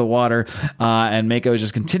shoot out of the water. And Mako is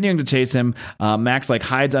just continuing to chase him. Max like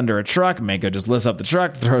hides under a truck. Mako just lifts up the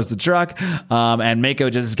truck, throws the truck. And Mako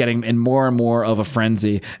just is getting in more and more of a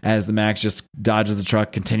frenzy as the Max just dodges the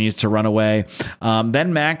truck, continues to run away.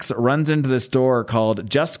 Then Max runs into this store called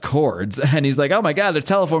Just Cords. And he's like, oh my God, there's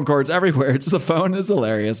telephone cords everywhere. It's the phone. It's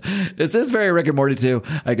hilarious. This is very Rick and Morty too.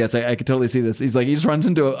 I guess I could totally see this. He's like, he just runs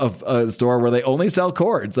into a store where they only sell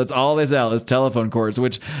cords. That's all they sell is telephone cords,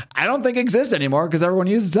 which I don't think exists anymore because everyone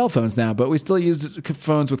uses cell phones now, but we still used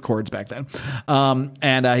phones with cords back then.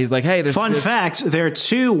 And he's like, hey, there's fun fact, there are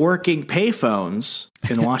 2 working payphones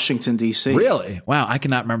in Washington, D.C. Really? Wow. I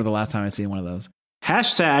cannot remember the last time I seen one of those.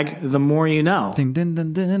 Hashtag the more you know. Ding, ding,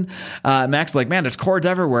 ding, ding. Max is like, man, there's cords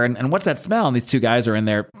everywhere. And what's that smell? And these 2 guys are in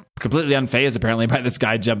there completely unfazed, apparently, by this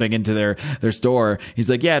guy jumping into their store.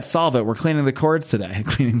 He's like, yeah, it's Solvent. We're cleaning the cords today.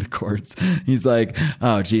 Cleaning the cords. He's like,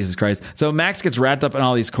 oh, Jesus Christ. So Max gets wrapped up in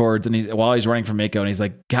all these cords while he's running from Mako, and he's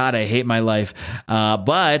like, God, I hate my life.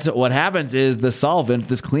 But what happens is the solvent,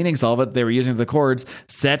 this cleaning solvent they were using for the cords,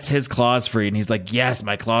 sets his claws free. And he's like, yes,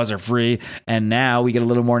 my claws are free. And now we get a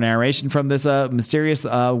little more narration from this mysterious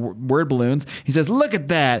word balloons. He says, look at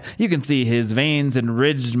that. You can see his veins and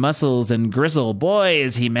ridged muscles and gristle. Boy,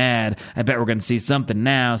 is he mad. I bet we're going to see something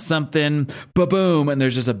now. Something. Ba-boom. And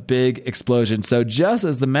there's just a big explosion. So just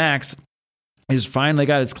as the Max He's finally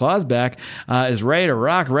got his claws back, is ready to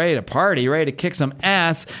rock, ready to party, ready to kick some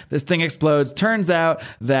ass. This thing explodes. Turns out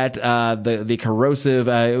that the corrosive,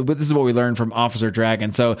 but this is what we learned from Officer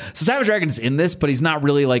Dragon. So Savage Dragon's in this, but he's not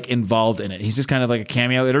really like involved in it. He's just kind of like a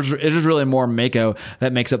cameo. It is really more Mako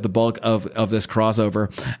that makes up the bulk of this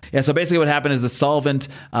crossover. Yeah, so basically what happened is the solvent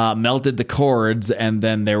melted the cords, and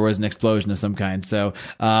then there was an explosion of some kind. So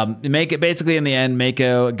basically in the end,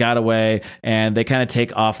 Mako got away, and they kind of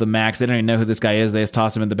take off the Max. They don't even know who this guy is. They just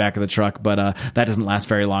toss him in the back of the truck, but that doesn't last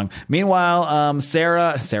very long. Meanwhile,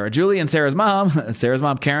 Julie and Sarah's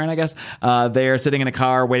mom Karen, I guess, they are sitting in a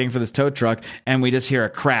car waiting for this tow truck, and we just hear a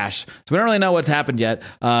crash. So we don't really know what's happened yet.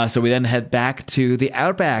 So we then head back to the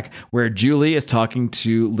Outback, where Julie is talking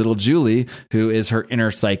to little Julie, who is her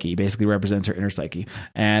inner psyche, basically represents her inner psyche.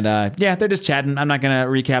 And they're just chatting. I'm not going to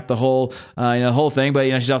recap the whole thing, but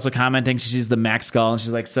she's also commenting. She sees the Max skull, and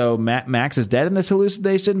she's like, "So Max is dead in this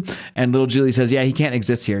hallucination?" And little Julie says, "Yeah, he can't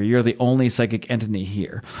exist here. You're the only psychic entity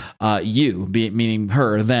here. Meaning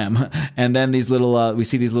her, them." And then these little, we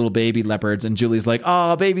see these little baby leopards, and Julie's like,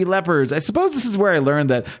 "Oh, baby leopards. I suppose this is where I learned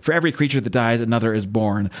that for every creature that dies, another is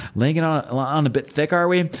born." Laying it on a bit thick, are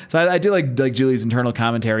we? So I do like Julie's internal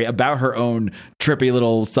commentary about her own trippy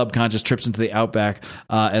little subconscious trips into the Outback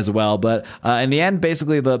as well. But in the end,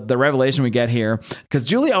 basically the revelation we get here, because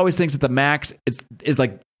Julie always thinks that the Max is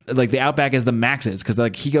like the Outback is the Max's, because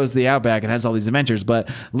like he goes to the Outback and has all these adventures, but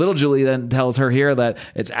little Julie then tells her here that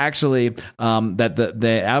it's actually that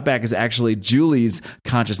the Outback is actually Julie's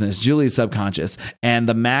consciousness, Julie's subconscious, and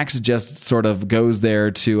the Max just sort of goes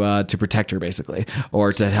there to protect her, basically,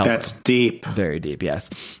 or to help. That's deep, very deep. Yes.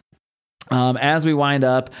 As we wind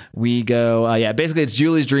up, we go, basically it's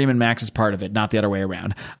Julie's dream and Max is part of it, not the other way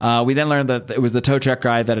around. We then learned that it was the tow truck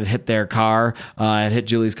guy that had hit their car, had hit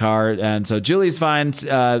Julie's car. And so Julie's fine.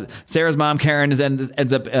 Sarah's mom, Karen,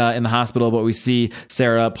 ends up in the hospital, but we see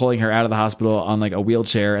Sarah pulling her out of the hospital on like a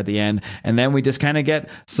wheelchair at the end. And then we just kind of get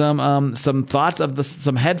some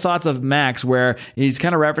head thoughts of Max, where he's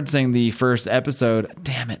kind of referencing the first episode.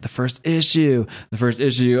 Damn it. The first issue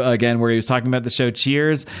again, where he was talking about the show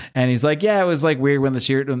Cheers. And he's like, yeah, it was like weird when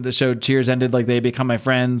the show Cheers ended, like they become my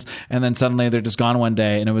friends, and then suddenly they're just gone one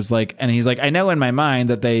day. And it was like, and he's like, I know in my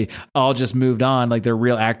mind that they all just moved on, like they're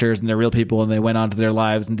real actors and they're real people and they went on to their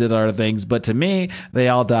lives and did other things, but to me they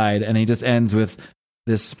all died. And he just ends with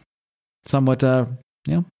this somewhat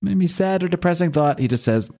maybe sad or depressing thought. He just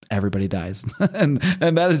says everybody dies. and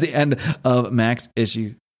that is the end of Max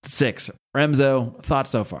issue 6. Remzo,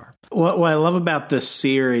 thoughts so far? What I love about this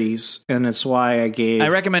series, and it's why I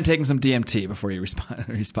recommend taking some DMT before you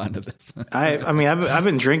respond to this. I mean, I've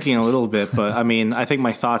been drinking a little bit, but I mean, I think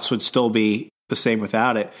my thoughts would still be the same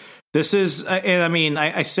without it. This is, and I mean,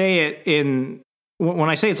 I say it when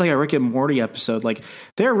I say it's like a Rick and Morty episode, like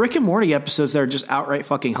there are Rick and Morty episodes that are just outright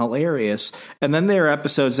fucking hilarious. And then there are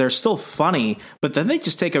episodes that are still funny, but then they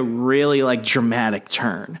just take a really like dramatic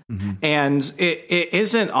turn. Mm-hmm. And it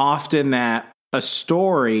isn't often that a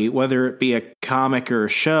story, whether it be a comic or a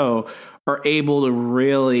show, are able to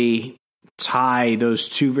really tie those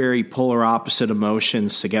two very polar opposite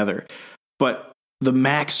emotions together. But the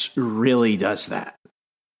Max really does that.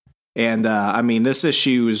 And I mean, this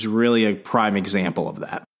issue is really a prime example of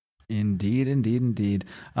that. Indeed. And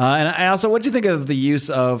I also, what do you think of the use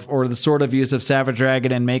of, or the sort of use of Savage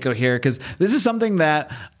Dragon and Mako here? Because this is something that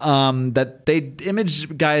that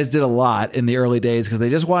Image guys did a lot in the early days, because they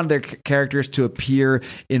just wanted their characters to appear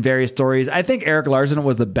in various stories. I think Erik Larsen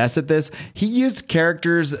was the best at this. He used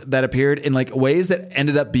characters that appeared in like ways that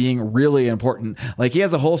ended up being really important. Like he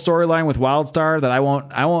has a whole storyline with Wildstar that I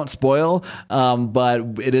won't spoil,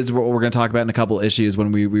 but it is what we're going to talk about in a couple issues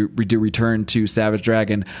when we do return to Savage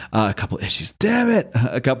Dragon. A couple issues, damn it,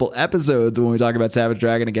 a couple episodes when we talk about Savage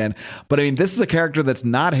Dragon again. But I mean, this is a character that's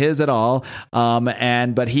not his at all,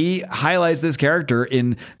 but he highlights this character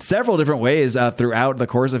in several different ways throughout the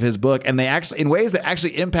course of his book, and they actually, in ways that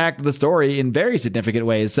actually impact the story in very significant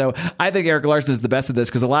ways. So I think Erik Larsen is the best at this,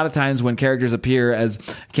 because a lot of times when characters appear as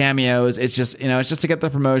cameos, it's just to get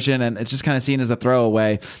the promotion, and it's just kind of seen as a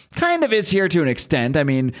throwaway. Kind of is here to an extent. I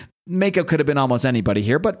mean, Mako could have been almost anybody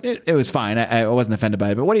here, but it was fine. I wasn't offended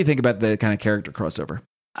by it. But what do you think about the kind of character crossover?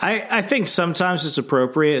 I think sometimes it's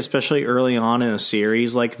appropriate, especially early on in a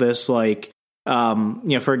series like this. Like,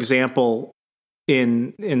 for example,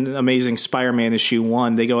 in Amazing Spider-Man issue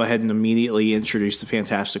 1, they go ahead and immediately introduce the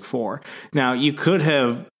Fantastic Four. Now, you could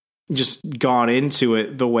have just gone into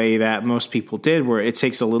it the way that most people did, where it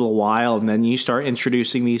takes a little while and then you start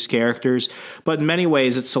introducing these characters. But in many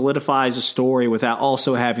ways, it solidifies a story without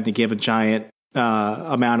also having to give a giant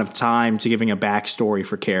amount of time to giving a backstory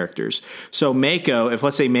for characters. So Mako, if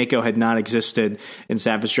let's say Mako had not existed in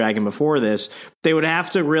Savage Dragon before this, they would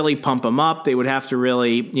have to really pump him up. They would have to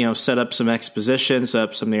really, set up some exposition, set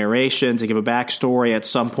up some narration to give a backstory at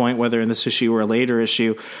some point, whether in this issue or a later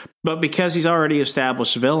issue. But because he's already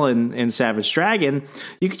established villain in Savage Dragon,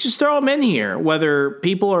 you could just throw him in here. Whether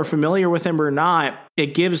people are familiar with him or not,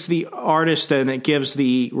 it gives the artist and it gives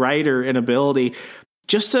the writer an ability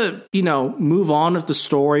just to, move on with the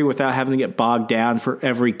story without having to get bogged down for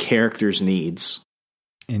every character's needs.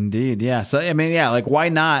 Indeed, yeah. So, like, why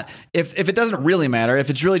not? If it doesn't really matter, if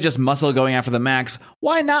it's really just Muscle going after the Max,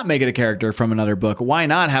 why not make it a character from another book? Why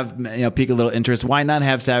not have, pique a little interest? Why not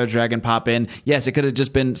have Savage Dragon pop in? Yes, it could have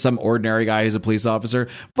just been some ordinary guy who's a police officer,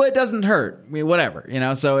 but it doesn't hurt. I mean, whatever,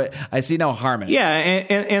 so I see no harm in it. Yeah,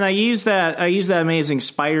 and I use that Amazing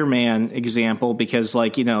Spider-Man example because,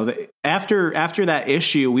 after that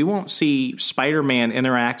issue, we won't see Spider-Man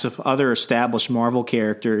interact with other established Marvel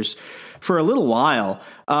characters for a little while.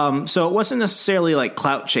 So it wasn't necessarily like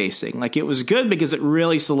clout chasing. Like, it was good because it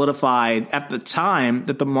really solidified at the time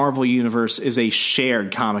that the Marvel universe is a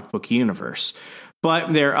shared comic book universe.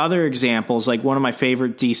 But there are other examples, like one of my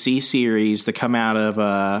favorite DC series to come out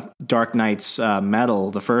of Dark Knight's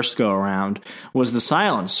Metal, the first go around, was The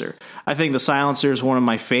Silencer. I think The Silencer is one of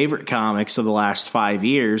my favorite comics of the last 5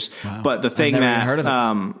 years. Wow. But the thing that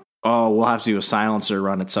we'll have to do a Silencer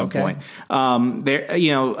run at some point.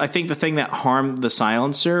 I think the thing that harmed the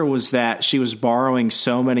Silencer was that she was borrowing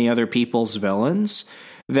so many other people's villains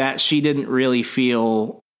that she didn't really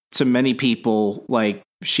feel, to many people, like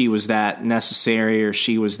she was that necessary or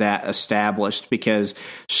she was that established, because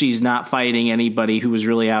she's not fighting anybody who was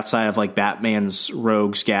really outside of like Batman's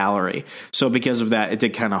rogues gallery. So because of that, it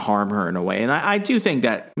did kind of harm her in a way. And I do think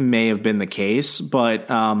that may have been the case, but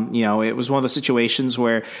it was one of the situations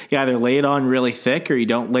where you either lay it on really thick or you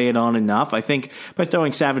don't lay it on enough. I think by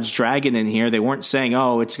throwing Savage Dragon in here, they weren't saying,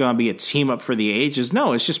 it's going to be a team up for the ages.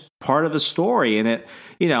 No, it's just part of the story. And it,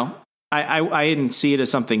 I didn't see it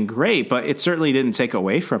as something great, but it certainly didn't take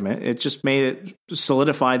away from it. It just made it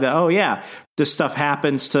solidify that, this stuff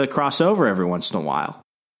happens to cross over every once in a while.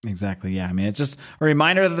 Exactly. Yeah. I mean, it's just a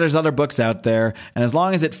reminder that there's other books out there, and as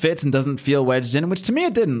long as it fits and doesn't feel wedged in, which to me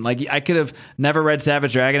it didn't. Like, I could have never read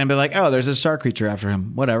Savage Dragon and been like, there's a shark creature after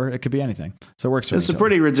him. Whatever. It could be anything. So it works for me. It's a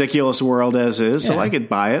pretty ridiculous world as is, so I could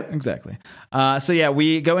buy it. Exactly.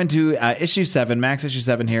 We go into issue 7, Max issue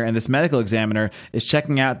 7 here, and this medical examiner is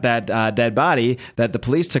checking out that dead body that the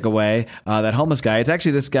police took away, that homeless guy. It's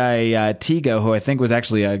actually this guy, Tigo, who I think was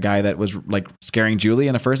actually a guy that was like scaring Julie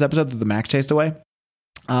in the first episode that the Max chased away.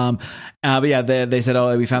 They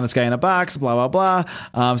said, we found this guy in a box, blah, blah,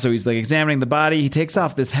 blah. So he's like examining the body. He takes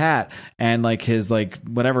off this hat and like his like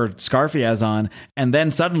whatever scarf he has on. And then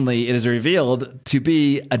suddenly it is revealed to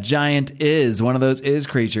be a giant one of those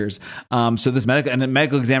creatures. So this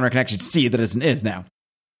medical examiner can actually see that it's an now.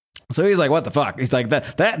 So he's like, what the fuck? He's like,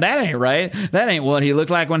 that ain't right. That ain't what he looked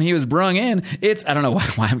like when he was brung in. I don't know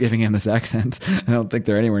why I'm giving him this accent. I don't think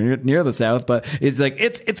they're anywhere near the South, but it's like,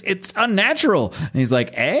 it's unnatural. And he's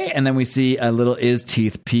like, and then we see a little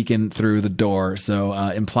teeth peeking through the door. So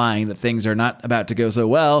implying that things are not about to go so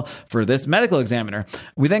well for this medical examiner.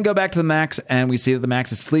 We then go back to the Max and we see that the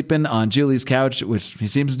Max is sleeping on Julie's couch, which he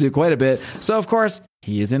seems to do quite a bit. So of course,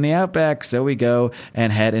 he is in the Outback, so we go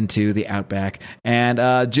and head into the Outback.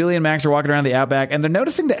 And Julie and Max are walking around the Outback, and they're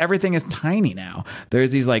noticing that everything is tiny now.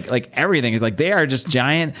 There's these like everything is like they are just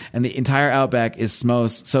giant, and the entire Outback is so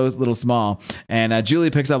little small. And Julie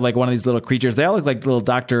picks up like one of these little creatures. They all look like little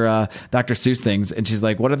Dr. Seuss things, and she's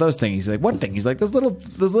like, "What are those things?" He's like, "What thing?" He's like, "Those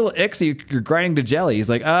little icks you're grinding to jelly." He's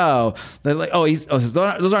like, they're like,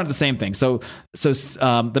 those aren't the same thing. So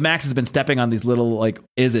the Max has been stepping on these little like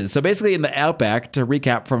ises. So basically, in the Outback, to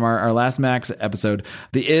recap from our last Max episode,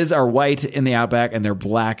 the is are white in the Outback and they're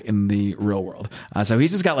black in the real world. So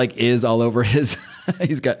he's just got like is all over his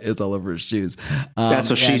he's got is all over his shoes. That's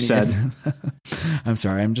what she said. I'm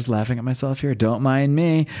sorry, I'm just laughing at myself here, don't mind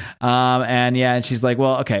me. And she's like,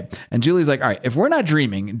 well, okay. And Julie's like, all right, if we're not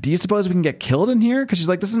dreaming, do you suppose we can get killed in here? Because she's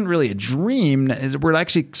like, this isn't really a dream, we're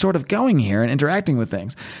actually sort of going here and interacting with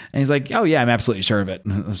things. And he's like, oh yeah, I'm absolutely sure of it.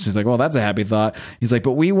 She's like, well, that's a happy thought. He's like,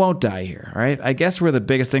 but we won't die here, all right? I guess we're the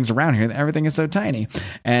biggest things around here. Everything is so tiny.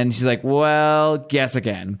 And she's like, well, guess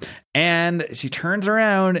again. And she turns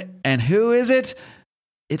around, and who is it?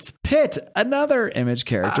 It's Pitt, another Image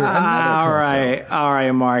character. All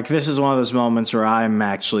right, Mark. This is one of those moments where I'm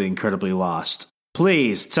actually incredibly lost.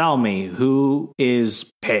 Please tell me, who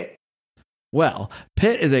is Pitt? Well,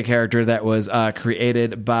 Pitt is a character that was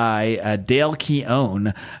created by Dale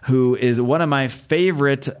Keown, who is one of my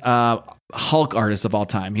favorite Hulk artists of all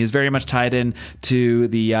time. He's very much tied in to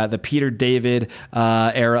the Peter David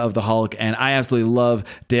era of the Hulk, and I absolutely love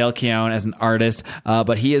Dale Keown as an artist.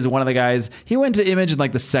 But he is one of the guys. He went to Image in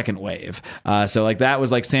like the second wave, so like that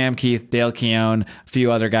was like Sam Keith, Dale Keown, a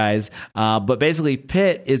few other guys. But basically,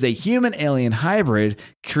 Pitt is a human-alien hybrid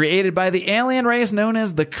created by the alien race known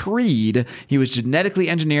as the Creed. He was genetically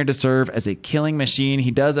engineered to serve as a killing machine.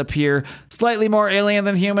 He does appear slightly more alien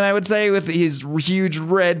than human, I would say, with his huge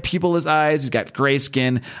red pupilless eyes. He's got gray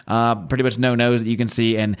skin, pretty much no nose that you can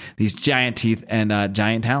see, and these giant teeth and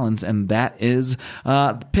giant talons. And that is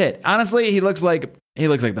Pitt. Honestly, he looks like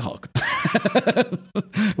the Hulk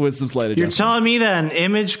with some slight adjustments. You're telling me that an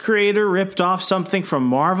Image creator ripped off something from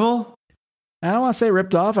Marvel? I don't want to say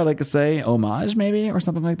ripped off. I'd like to say homage, maybe, or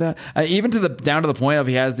something like that. Even down to the point of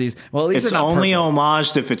he has these. Well, at least it's only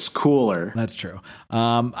homaged if it's cooler. That's true.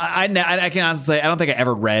 I can honestly say I don't think I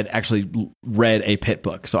ever read a Pitt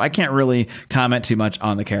book, so I can't really comment too much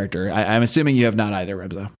on the character. I'm assuming you have not either,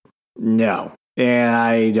 Remzo. No. And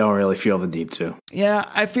I don't really feel the need to. Yeah,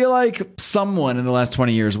 I feel like someone in the last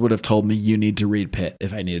 20 years would have told me you need to read Pitt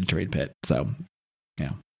if I needed to read Pitt. So,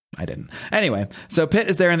 yeah. I didn't. Anyway, so Pitt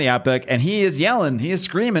is there in the Outback, and he is yelling. He is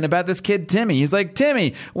screaming about this kid, Timmy. He's like,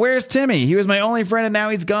 Timmy, where's Timmy? He was my only friend, and now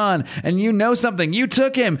he's gone. And you know something. You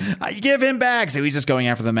took him. Give him back. So he's just going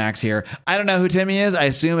after the Max here. I don't know who Timmy is. I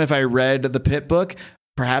assume if I read the Pitt book,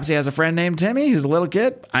 perhaps he has a friend named Timmy who's a little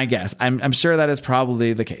kid. I guess. I'm sure that is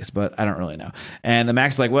probably the case, but I don't really know. And the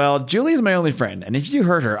Max is like, well, Julie's my only friend, and if you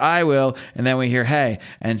hurt her, I will. And then we hear, hey,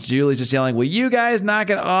 and Julie's just yelling, will you guys knock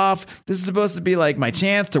it off? This is supposed to be like my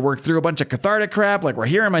chance to work through a bunch of cathartic crap. Like, we're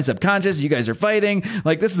here in my subconscious. You guys are fighting.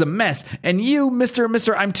 Like, this is a mess. And you,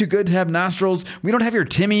 Mr. I'm too good to have nostrils. We don't have your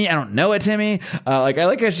Timmy. I don't know a Timmy. I like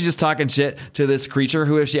how she's just talking shit to this creature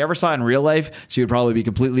who, if she ever saw it in real life, she would probably be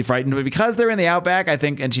completely frightened. But because they're in the Outback, I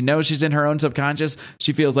think, and she knows she's in her own subconscious,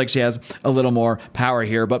 she feels like she has a little more power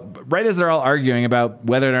here. But right as they're all arguing about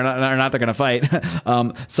whether or not they're going to fight,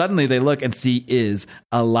 suddenly they look and see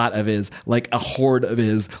a lot of like a horde of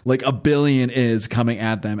like a billion coming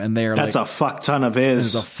at them, and they're that's like, a fuck ton of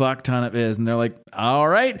There's a fuck ton of and they're like, all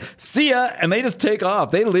right, see ya, and they just take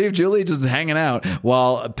off. They leave Julie just hanging out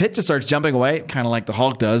while Pitt just starts jumping away, kind of like the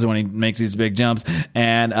Hulk does when he makes these big jumps,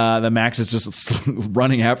 and the Max is just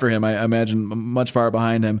running after him, I imagine much far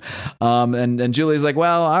behind him. And Julie's like,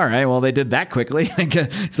 well, all right, well, they did that quickly.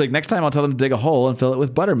 He's like, next time I'll tell them to dig a hole and fill it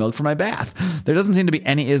with buttermilk for my bath. There doesn't seem to be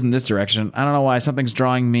any in this direction. I don't know why. Something's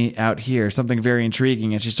drawing me out here, something very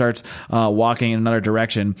intriguing. And she starts walking in another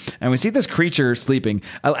direction, and we see this creature sleeping.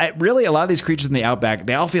 Really, a lot of these creatures in the Outback,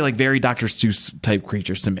 they all feel like very Dr. Seuss type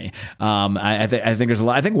creatures to me. I think there's a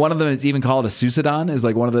lot. I think one of them is even called a Seussodon, is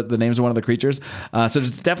like one of the names of one of the creatures. So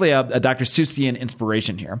there's definitely a Dr. Seussian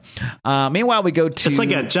inspiration here. Meanwhile, we go to... It's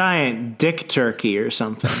like a giant dick turkey or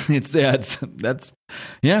something.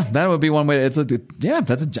 That would be one way. That's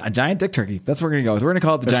a giant dick turkey. That's what we're gonna go with. We're gonna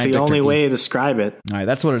call it the giant dick turkey. That's the only way to describe it. All right,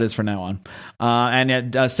 that's what it is for now on. And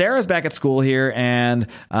yet Sarah's back at school here, and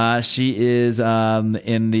she is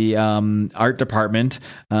in the art department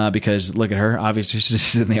because look at her. Obviously,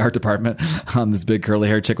 she's in the art department. This big curly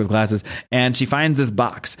hair chick with glasses, and she finds this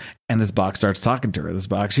box. And this box starts talking to her. This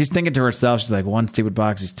box, she's thinking to herself, she's like, one stupid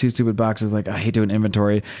box, these two stupid boxes. Like, I hate doing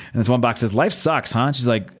inventory. And this one box says, life sucks, huh? And she's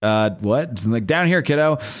like, what? She's like, down here,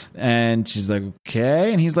 kiddo. And she's like,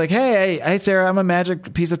 okay. And he's like, hey, Sarah, I'm a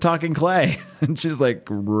magic piece of talking clay. And she's like,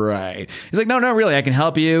 right. He's like, no, really, I can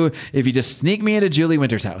help you if you just sneak me into Julie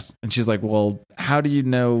Winter's house. And she's like, well, how do you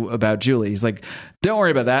know about Julie? He's like, don't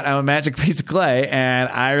worry about that. I'm a magic piece of clay, and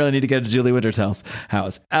I really need to get to Julie Winter's house.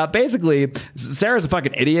 Basically, Sarah's a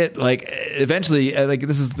fucking idiot. Like, eventually,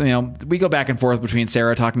 this is, we go back and forth between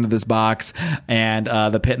Sarah talking to this box and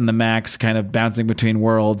the Pitt and the Max kind of bouncing between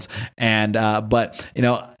worlds. And,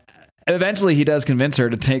 eventually he does convince her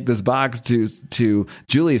to take this box to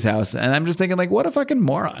Julie's house. And I'm just thinking, like, what a fucking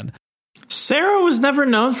moron. Sarah was never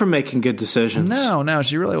known for making good decisions. No,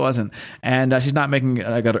 she really wasn't. And she's not making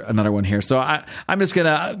another one here. So I'm just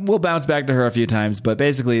we'll bounce back to her a few times. But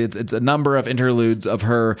basically, it's a number of interludes of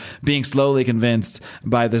her being slowly convinced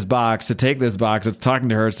by this box to take this box. It's talking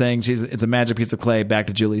to her, saying it's a magic piece of clay back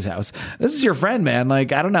to Julie's house. This is your friend, man.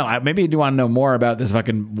 Like, I don't know. Maybe you want to know more about this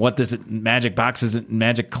what this magic box's and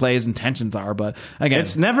magic clay's intentions are. But again,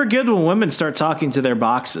 it's never good when women start talking to their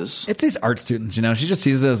boxes. It's these art students, She just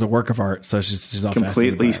sees it as a work of art. So she's all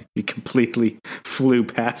completely flew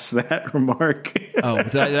past that remark. Oh,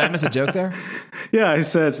 did I miss a joke there? Yeah, I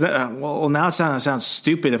said, now it sounds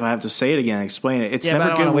stupid if I have to say it again and explain it. It's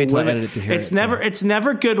never good when women. It's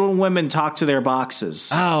never good when women talk to their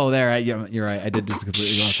boxes. Oh, there, you're right. I did just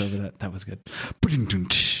completely gloss over that. That was good.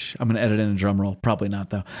 I'm going to edit in a drum roll. Probably not,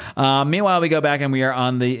 though. Meanwhile, we go back and we are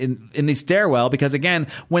on in the stairwell because, again,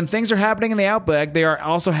 when things are happening in the Outback, they are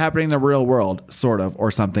also happening in the real world, sort of,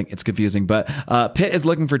 or something. It's confusing. But Pitt is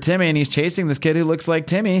looking for Timmy, and he's chasing this kid who looks like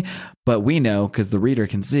Timmy. But we know, because the reader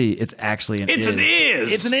can see, it's actually an It's an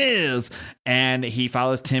Iz. It's an Iz. And he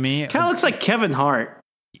follows Timmy. Kind of looks like Kevin Hart.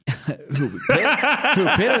 Who,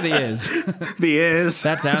 Pitt or the Iz? The Iz.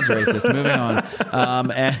 That sounds racist. Moving on.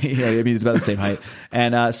 And, yeah, I mean, he's about the same height.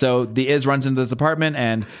 And so the Iz runs into this apartment,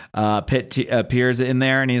 and Pitt appears in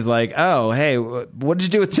there, and he's like, oh, hey, what did you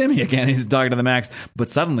do with Timmy again? He's talking to the Max. But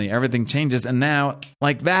suddenly, everything changes, and now,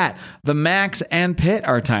 like that, the Max and Pitt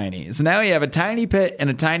are tiny. So now you have a tiny Pitt and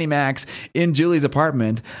a tiny Max in Julie's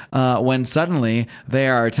apartment when suddenly they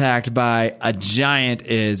are attacked by a giant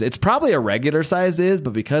Iz. It's probably a regular-sized Iz,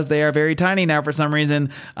 but because they are very tiny now for some reason,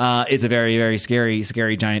 it's a very, very scary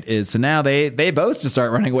giant Iz. So now they both just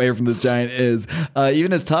start running away from this giant Iz.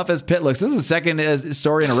 Even as tough as Pitt looks, this is the second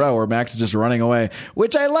story in a row where Max is just running away,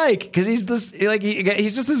 which I like because he's this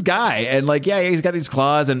he's just this guy, and he's got these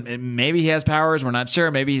claws, and maybe he has powers. We're not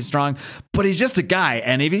sure. Maybe he's strong, but he's just a guy,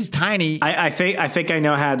 and if he's tiny, I think I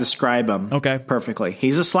know how to describe him. Okay, perfectly.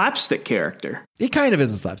 He's a slapstick character. He kind of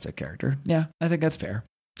is a slapstick character. Yeah, I think that's fair.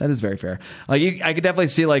 That is very fair. I could definitely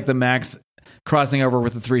see the Max crossing over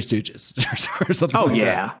with the Three Stooges or something. Oh, like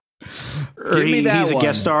yeah. That. Give me that he's one. A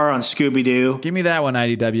guest star on Scooby-Doo. Give me that one,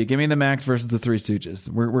 IDW. Give me the Max versus the Three Stooges.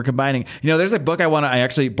 We're combining. There's a book I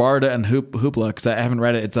actually borrowed it in Hoopla because I haven't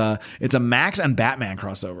read it. It's a Max and Batman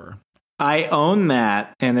crossover. I own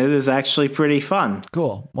that, and it is actually pretty fun.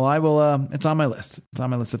 Cool. Well, I will. It's on my list. It's on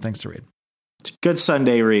my list of things to read. It's a good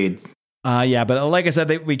Sunday read. Yeah, but like I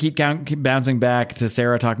said, we keep bouncing back to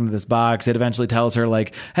Sarah talking to this box. It eventually tells her,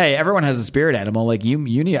 hey, everyone has a spirit animal. You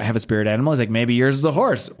need to have a spirit animal. He's like, maybe yours is a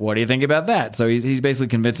horse. What do you think about that? So he's basically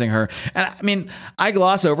convincing her. And I mean, I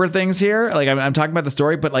gloss over things here. I'm talking about the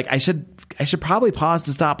story, but I should probably pause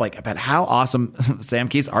to stop about how awesome Sam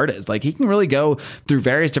Keith's art is. He can really go through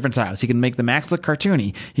various different styles. He can make the Max look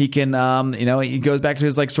cartoony. He can, he goes back to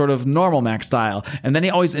his sort of normal Max style. And then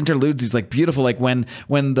he always interludes these beautiful, when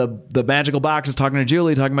the magical box is talking to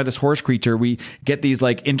Julie, talking about this horse creature. We get these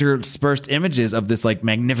interspersed images of this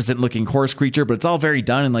magnificent looking horse creature, but it's all very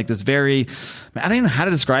done in this very, I don't even know how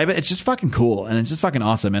to describe it. It's just fucking cool, and it's just fucking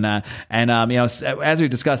awesome. And as we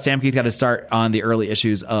discussed, Sam Keith got to start on the early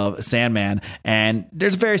issues of Sandman, and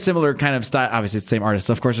there's a very similar kind of style. Obviously, it's the same artist,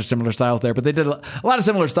 so of course there's similar styles there, but they did a lot of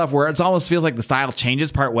similar stuff where it almost feels like the style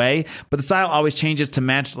changes part way, but the style always changes to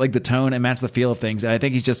match the tone and match the feel of things. And I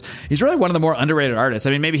think he's really one of the more underrated artists. I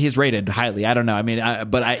mean, maybe he's rated highly. I don't know. I mean,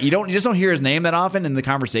 you just don't hear his name that often in the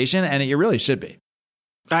conversation, and it really should be.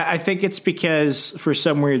 I think it's because, for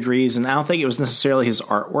some weird reason, I don't think it was necessarily his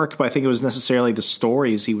artwork, but I think it was necessarily the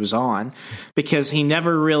stories he was on, because he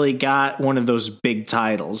never really got one of those big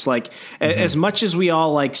titles. As much as we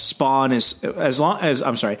all like Spawn, as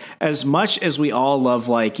much as we all love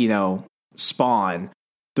Spawn.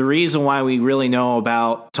 The reason why we really know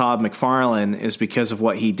about Todd McFarlane is because of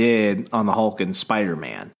what he did on the Hulk and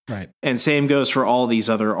Spider-Man. Right. And same goes for all these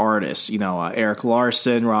other artists, Eric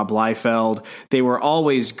Larson, Rob Liefeld. They were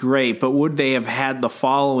always great, but would they have had the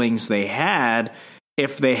followings they had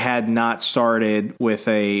if they had not started with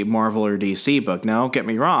a Marvel or DC book? Now, don't get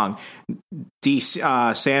me wrong.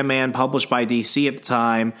 Sandman, published by DC at the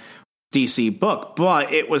time, DC book,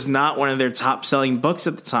 but it was not one of their top selling books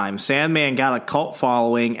at the time. Sandman got a cult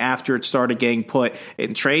following after it started getting put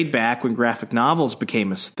in trade back when graphic novels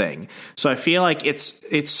became a thing. So I feel like it's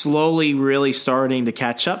slowly really starting to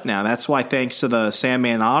catch up now. That's why, thanks to the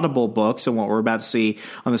Sandman Audible books and what we're about to see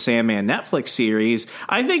on the Sandman Netflix series,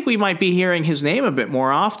 I think we might be hearing his name a bit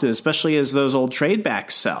more often, especially as those old trade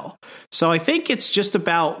backs sell. So I think it's just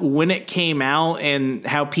about when it came out and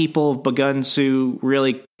how people have begun to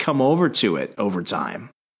really come over to it over time.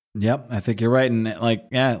 Yep, I think you're right. And like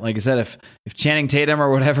I said, if Channing Tatum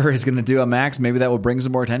or whatever is going to do a Max, maybe that will bring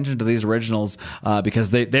some more attention to these originals because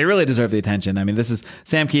they really deserve the attention. I mean, this is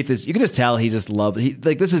Sam Keith. You can just tell he just loves.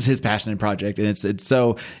 This is his passionate project, and it's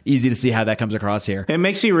so easy to see how that comes across here. It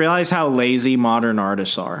makes you realize how lazy modern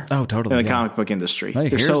artists are. Oh, totally. In the comic book industry, Hey,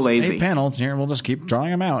 they're so lazy. 8 panels here, we'll just keep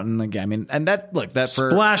drawing them out. And again, I mean, and that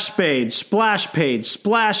for splash page, splash page,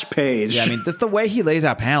 splash page. Yeah, I mean, the way he lays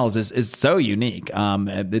out panels is so unique.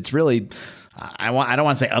 It's really I don't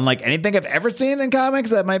want to say unlike anything I've ever seen in comics.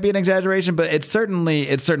 That might be an exaggeration, but it's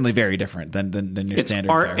certainly very different than your it's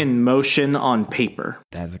standard. Art in motion on paper.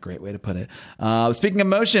 That's a great way to put it. Speaking of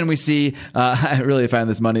motion, we see. I really find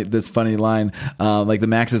this funny line. Like the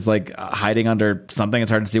Max is like hiding under something.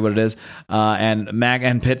 It's hard to see what it is.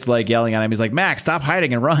 And Pitt's like yelling at him. He's like, Max, stop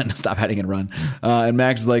hiding and run. Stop hiding and run. And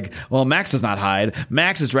Max is like, well, Max does not hide.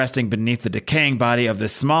 Max is resting beneath the decaying body of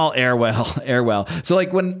this small air well. So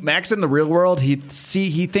like when Max in the real world, he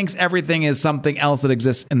thinks everything is something else that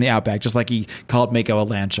exists in the outback, just like he called Mako a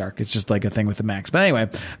land shark. It's just like a thing with the Max. But anyway,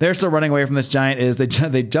 they're still running away from this giant Is. They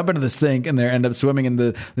jump into the sink and they end up swimming in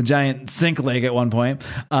the giant sink lake at one point.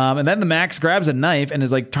 And then the Max grabs a knife and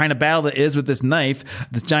is like trying to battle the Is with this knife.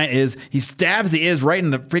 This giant Is, he stabs the Is right in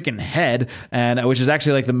the freaking head, and which is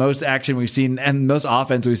actually like the most action we've seen and most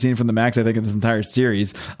offense we've seen from the Max, I think, in this entire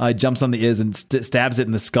series. Jumps on the Is and stabs it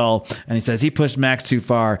in the skull, and he says he pushed Max too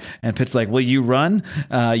far. And Pitt's like, will you run?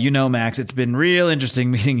 Max, it's been real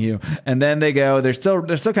interesting meeting you. And then they go, they're still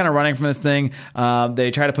kind of running from this thing.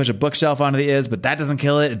 They try to push a bookshelf onto the Is, but that doesn't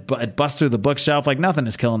kill it. It busts through the bookshelf. Like nothing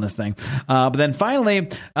is killing this thing. But then finally,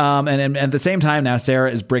 and at the same time now,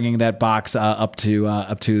 Sarah is bringing that box up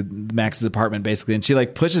to Max's apartment basically, and she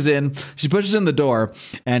like pushes in the door,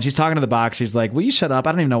 and she's talking to the box. She's like, will you shut up?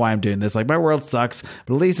 I don't even know why I'm doing this. Like my world sucks,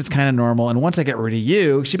 but at least it's kind of normal. And once I get rid of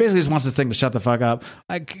you, she basically just wants this thing to shut the fuck up.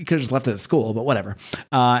 I could have just left it at school, but whatever.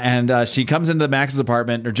 And she comes into Max's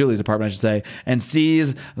apartment, or Julie's apartment, I should say, and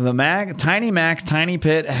sees the Max, Tiny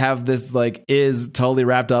Pitt have this like Is totally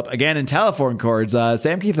wrapped up again in telephone cords.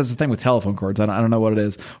 Sam Keith has a thing with telephone cords. I don't know what it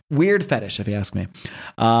is. Weird fetish, if you ask me.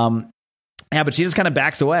 Yeah, but she just kind of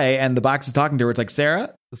backs away, and the box is talking to her. It's like,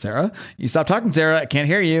 Sarah, you stop talking, Sarah. I can't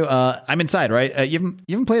hear you. I'm inside, right? You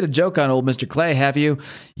haven't played a joke on old Mr. Clay, have you?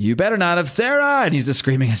 You better not have, Sarah. And he's just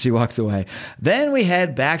screaming as she walks away. Then we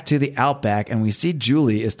head back to the outback, and we see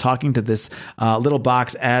Julie is talking to this little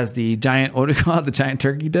box as the giant, what do we call it? The giant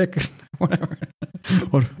turkey dick? Whatever.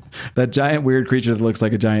 That giant weird creature that looks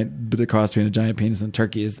like a giant cross between a giant penis and a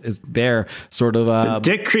turkey is there, sort of the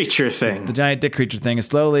dick creature thing. The giant dick creature thing is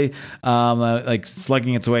slowly like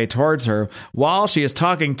slugging its way towards her while she is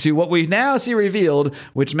talking to what we now see revealed,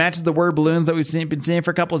 which matches the word balloons that we've been seeing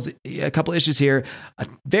for a couple issues here. A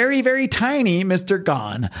very, very tiny Mr.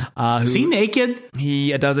 Gone. Is he naked?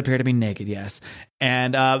 He does appear to be naked, yes.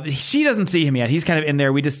 And she doesn't see him yet. He's kind of in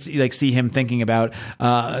there. We just see him thinking about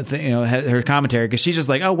her commentary, because she's just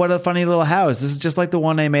like, oh, what a funny little house. This is just like the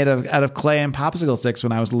one I made out of clay and popsicle sticks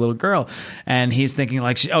when I was a little girl. And he's thinking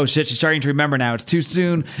like, oh shit, she's starting to remember now. It's too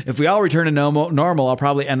soon. If we all return to normal, I'll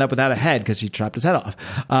probably end up without a head because she chopped his head off.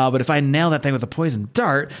 But if I nail that thing with a poison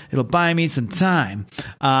dart, it'll buy me some time.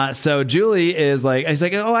 So Julie is like, he's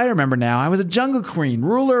like, oh, I remember now. I was a jungle queen,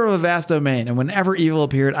 ruler of a vast domain, and whenever evil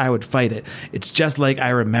appeared, I would fight it. It's just like I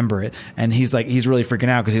remember it. And he's really freaking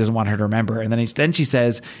out because he doesn't want her to remember. And then she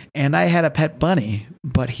says, and I had a pet bunny,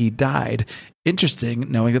 but he died.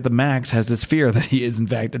 Interesting, knowing that the Max has this fear that he is in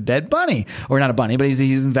fact a dead bunny, or not a bunny, but he's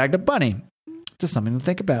in fact a bunny. Just something to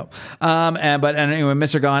think about. And anyway,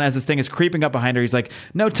 Mr. Gone, as this thing is creeping up behind her, he's like,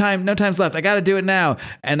 no time's left. I got to do it now.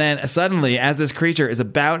 And then suddenly, as this creature is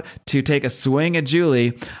about to take a swing at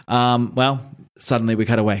Julie, suddenly we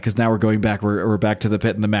cut away, because now we're going back. We're back to the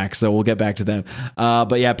Pitt and the Max, so we'll get back to them.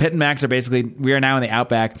 But yeah, Pitt and Max we are now in the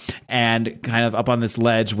outback and kind of up on this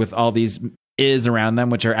ledge with all these Is around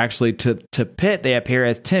them, which are actually to Pitt, they appear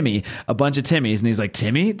as Timmy, a bunch of Timmys, and he's like,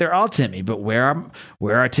 Timmy? They're all Timmy, but where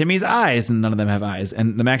are Timmy's eyes? And none of them have eyes.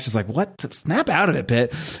 And the Max is like, what? Snap out of it,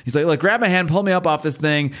 Pitt. He's like, look, grab my hand, pull me up off this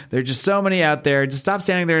thing. There's just so many out there. Just stop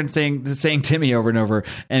standing there and saying Timmy over and over.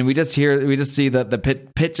 And we just see that the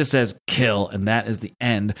Pitt just says kill, and that is the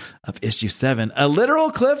end of issue 7. A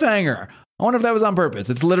literal cliffhanger. I wonder if that was on purpose.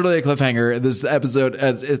 It's literally a cliffhanger. This episode,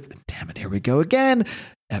 damn it, here we go again.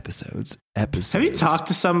 Episodes. Have you talked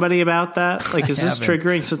to somebody about that? Like, is this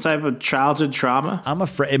triggering some type of childhood trauma? I'm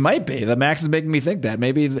afraid it might be. The Max is making me think that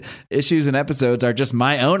maybe the issues and episodes are just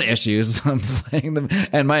my own issues. I'm playing them,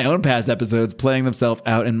 and my own past episodes playing themselves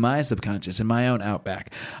out in my subconscious, in my own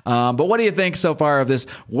outback. But what do you think so far of this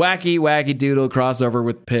wacky doodle crossover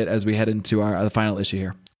with Pitt as we head into the final issue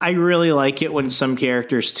here? I really like it when some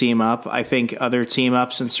characters team up. I think other team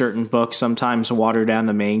ups in certain books sometimes water down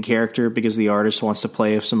the main character because the artist wants to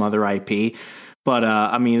play with some other IP. But,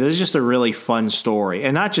 this is just a really fun story.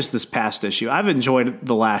 And not just this past issue. I've enjoyed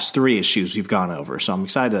the last 3 issues we've gone over, so I'm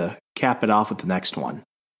excited to cap it off with the next one.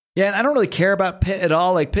 Yeah, and I don't really care about Pitt at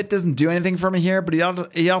all. Like, Pitt doesn't do anything for me here, but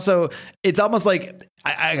he also it's almost like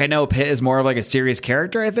I know Pitt is more of like a serious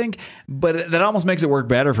character, I think, but that almost makes it work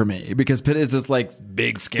better for me because Pitt is this like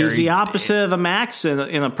big, scary. He's the opposite of the Max in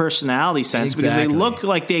a personality sense because they look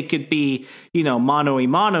like they could be, mano a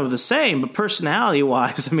mano the same, but personality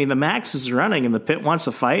wise, I mean, the Max is running and the Pitt wants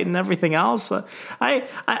to fight and everything else.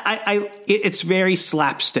 It's very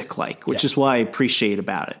slapstick like, which is what I appreciate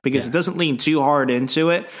about it because it doesn't lean too hard into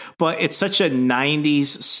it, but it's such a 90s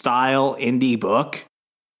style indie book.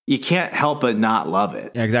 You can't help but not love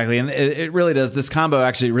it. Yeah, exactly. And it really does. This combo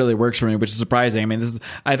actually really works for me, which is surprising. I mean,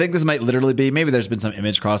 I think this might literally be, maybe there's been some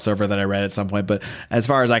Image crossover that I read at some point, but as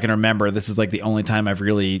far as I can remember, this is like the only time I've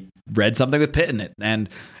really read something with Pitt in it. And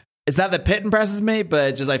it's not that Pitt impresses me,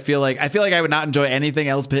 but just I feel like I would not enjoy anything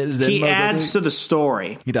else Pitt is in. He adds to the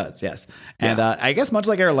story. He does, yes. And I guess much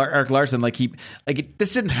like Eric Larson,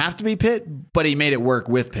 this didn't have to be Pitt, but he made it work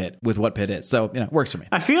with Pitt, with what Pitt is. So it works for me.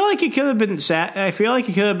 I feel like it could have been.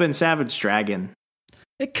 Savage Dragon.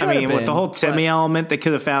 It could have been, with the whole Timmy element, they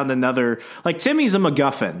could have found another. Like Timmy's a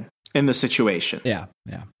MacGuffin in the situation. Yeah.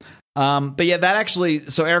 But yeah, that actually,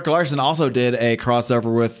 so Eric Larson also did a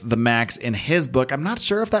crossover with the Max in his book. I'm not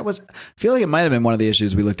sure if that was, I feel like it might have been one of the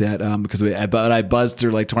issues we looked at, because I buzzed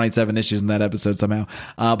through like 27 issues in that episode somehow.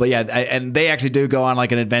 But yeah, and they actually do go on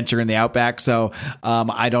like an adventure in the Outback. So,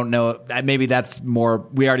 I don't know, maybe that's more,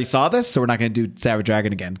 we already saw this, so we're not going to do Savage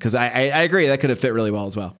Dragon again. Cause I agree that could have fit really well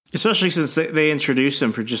as well. Especially since they introduced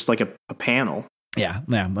him for just like a panel. Yeah.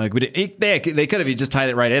 Like they could have just tied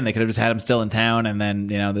it right in. They could have just had him still in town, and then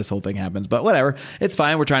this whole thing happens. But whatever, it's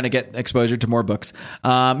fine. We're trying to get exposure to more books.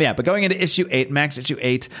 But going into issue 8, Max issue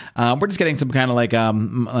 8, we're just getting some kind of like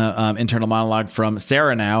internal monologue from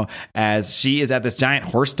Sarah now, as she is at this giant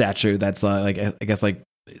horse statue that's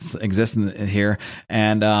exists in here,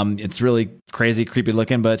 and it's really crazy, creepy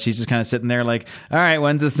looking, but she's just kind of sitting there like, all right,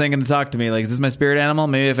 when's this thing going to talk to me? Like, is this my spirit animal?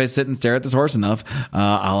 Maybe if I sit and stare at this horse enough,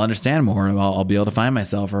 I'll understand more, and I'll be able to find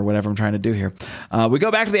myself or whatever I'm trying to do here. We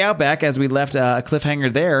go back to the Outback, as we left a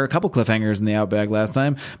cliffhanger there, a couple cliffhangers in the Outback last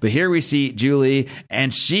time, but here we see Julie,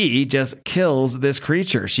 and she just kills this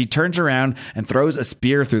creature. She turns around and throws a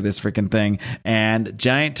spear through this freaking thing, and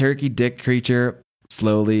giant turkey dick creature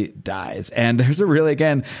slowly dies. And there's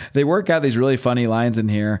they work out these really funny lines in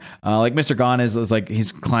here. Like Mr. Gone is like,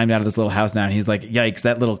 he's climbed out of this little house now, and he's like, yikes,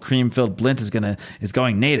 that little cream-filled blint is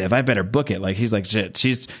going native. I better book it. Like, he's like, shit,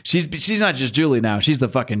 she's not just Julie now, she's the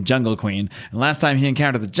fucking Jungle Queen. And last time he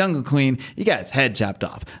encountered the Jungle Queen, he got his head chopped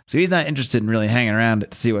off. So he's not interested in really hanging around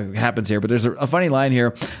to see what happens here. But there's a funny line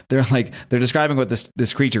here. They're describing what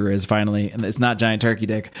this creature is finally, and it's not giant turkey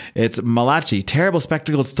dick. It's Malachi, terrible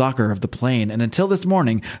spectacled stalker of the plain, and until this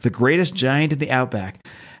morning, the greatest giant in the Outback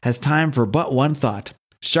has time for but one thought.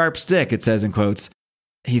 Sharp stick, it says in quotes.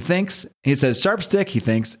 He says sharp stick, he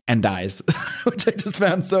thinks, and dies, which I just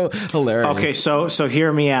found so hilarious. Okay, so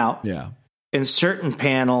hear me out. Yeah. In certain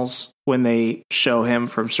panels, when they show him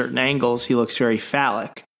from certain angles, he looks very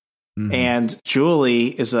phallic. Mm-hmm. And Julie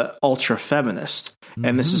is an ultra feminist,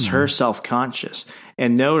 and this is her self-conscious.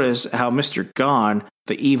 And notice how Mr. Gone,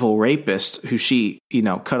 the evil rapist who she,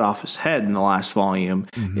 cut off his head in the last volume,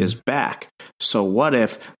 is back. So what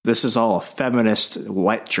if this is all a feminist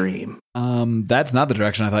wet dream? That's not the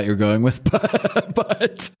direction I thought you were going with,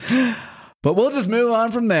 but we'll just move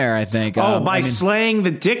on from there, I think. Slaying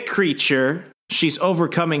the dick creature, she's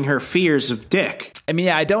overcoming her fears of dick. I mean,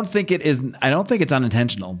 yeah, I don't think it's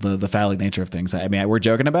unintentional, the phallic nature of things. I mean, we're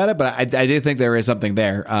joking about it, but I do think there is something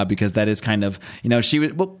there, because that is kind of,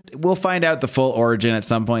 we'll find out the full origin at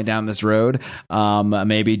some point down this road.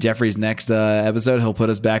 Maybe Jeffrey's next episode, he'll put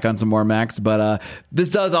us back on some more Max, but this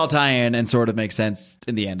does all tie in and sort of make sense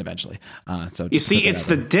in the end eventually. So you see, it's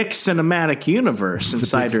the Dick cinematic universe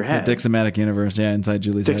inside her head. The Dick cinematic universe, yeah, inside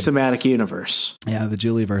Julie's head. Dick cinematic universe. Yeah, the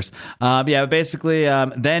Julieverse. Basically,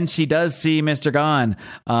 then she does see Mr. Gone.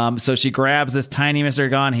 So she grabs this tiny Mr.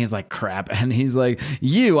 Gone. He's like, crap. And he's like,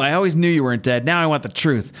 I always knew you weren't dead. Now I want the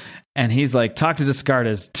truth. And he's like, talk to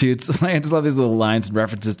Descartes, Toots. I just love these little lines and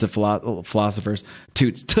references to philosophers.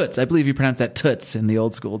 Toots. I believe you pronounce that Toots in the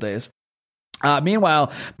old school days.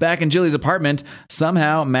 Meanwhile, back in Julie's apartment,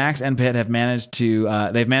 somehow Max and Pitt have managed to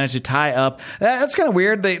tie up. That's kind of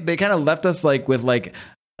weird. They kind of left us with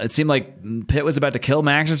it seemed like Pitt was about to kill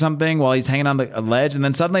Max or something while he's hanging on the ledge, and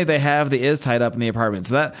then suddenly they have the Iz tied up in the apartment.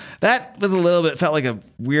 So that was felt like a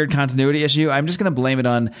weird continuity issue. I'm just going to blame it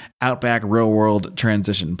on Outback real world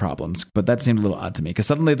transition problems, but that seemed a little odd to me because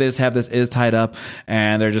suddenly they just have this Iz tied up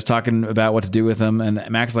and they're just talking about what to do with him, and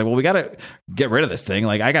Max is like, well, we got to get rid of this thing.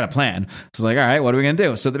 Like, I got a plan. So all right, what are we going to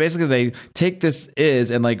do? So they take this Iz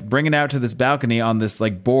and bring it out to this balcony on this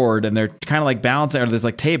board, and they're kind of balancing, or this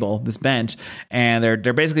table, this bench, and they're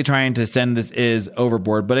basically basically trying to send this Iz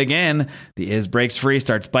overboard. But again, the Iz breaks free,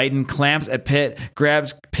 starts biting, clamps at Pitt,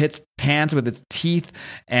 grabs Pitt's pants with its teeth,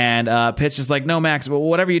 and Pitt's just like, no, Max, well,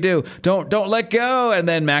 whatever you do, don't let go. And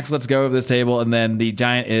then Max lets go of this table, and then the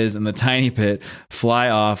giant Iz and the tiny Pitt fly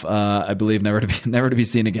off, I believe never to be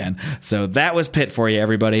seen again. So that was Pitt for you,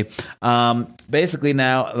 everybody. Basically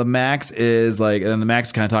now the Max is like, and then the Max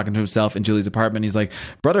is kind of talking to himself in Julie's apartment. He's like,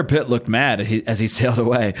 Brother Pitt looked mad as he sailed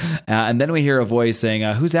away. And then we hear a voice saying,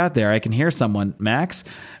 who's out there? I can hear someone. Max?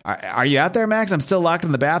 Are you out there, Max? I'm still locked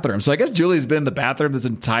in the bathroom. So I guess Julie's been in the bathroom this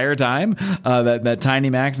entire time. That tiny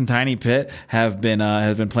Max and tiny Pitt have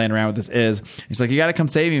been playing around with this Iz. He's like, you got to come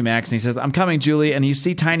save me, Max. And he says, I'm coming, Julie. And you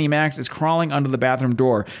see tiny Max is crawling under the bathroom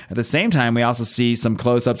door. At the same time, we also see some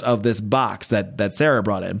close-ups of this box that Sarah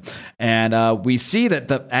brought in. And we see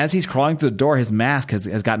that as he's crawling through the door, his mask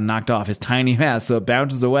has gotten knocked off, his tiny mask. So it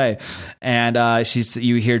bounces away. And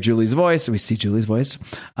you hear Julie's voice. We see Julie's voice.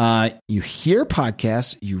 You hear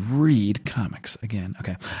podcasts. You read comics again.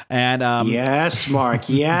 Okay. And yes, Mark.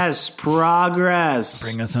 Yes, progress.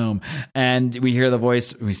 Bring us home. And we hear the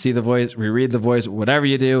voice. We see the voice. We read the voice. Whatever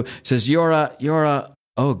you do, it says you're a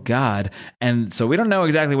oh God. And so we don't know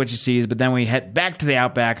exactly what she sees, but then we head back to the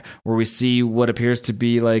outback where we see what appears to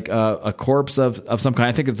be like a corpse of some kind.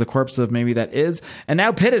 I think it's the corpse of maybe that Iz. And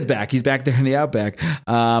now Pitt is back. He's back there in the outback.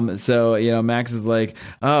 So, Max is like,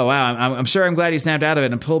 oh, wow, I'm sure I'm glad you snapped out of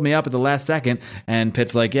it and pulled me up at the last second. And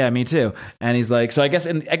Pitt's like, yeah, me too. And he's like, so I guess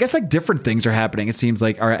like different things are happening. It seems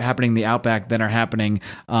like are happening in the outback than are happening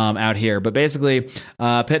out here. But basically, Pitt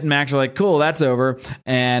and Max are like, cool, that's over.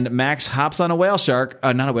 And Max hops on a whale shark.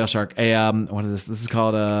 Not a whale shark. What is this? This is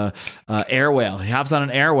called a air whale. He hops on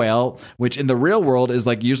an air whale, which in the real world is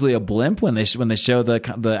like usually a blimp when they show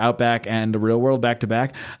the outback and the real world back to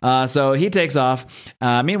back. So he takes off.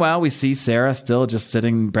 Meanwhile, we see Sarah still just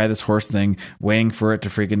sitting by this horse thing, waiting for it to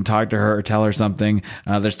freaking talk to her or tell her something.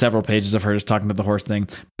 There's several pages of her just talking to the horse thing.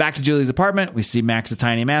 Back to Julie's apartment, we see Max's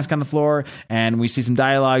tiny mask on the floor, and we see some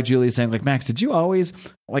dialogue. Julie saying like, Max, did you always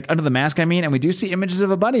like under the mask? I mean, and we do see images of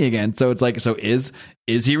a bunny again. So it's like, so is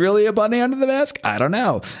he really a bunny under the mask? I don't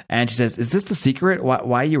know. And she says, is this the secret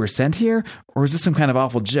why you were sent here? Or is this some kind of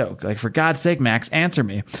awful joke? Like, for God's sake, Max, answer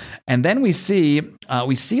me. And then we see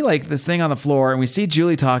like this thing on the floor, and we see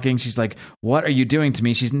Julie talking. She's like, what are you doing to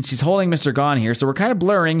me? She's holding Mr. Gone here. So we're kind of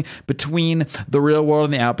blurring between the real world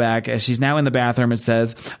and the outback. As she's now in the bathroom, it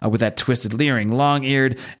says, with that twisted, leering,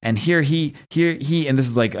 long-eared, and here he, and this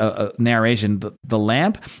is like a narration, the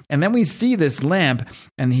lamp. And then we see this lamp,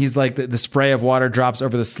 and he's like, the spray of water drops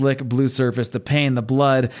over the slick blue surface, the pain, the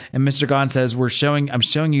blood. And Mr. Gone says, I'm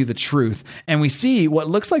showing you the truth. And we see what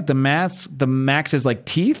looks like the Max's like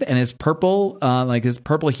teeth and his purple, like his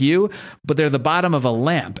purple hue, but they're the bottom of a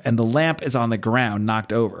lamp, and the lamp is on the ground,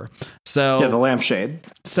 knocked over. So yeah, the lampshade.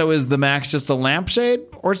 So is the Max just a lampshade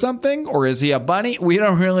or something, or is he a bunny? We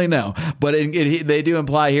don't really know, but they do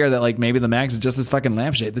imply here that like maybe the Max is just this fucking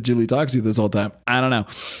lampshade that Julie talks to this whole time. I don't know.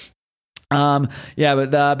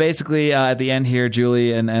 But basically at the end here,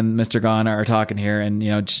 Julie and Mr. Gone are talking here, and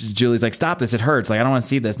Julie's like, stop this, it hurts, like I don't want to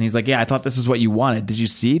see this. And he's like, yeah, I thought this was what you wanted. Did you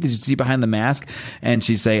see behind the mask? And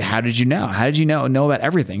she's say, how did you know about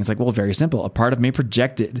everything? It's like, well, very simple. A part of me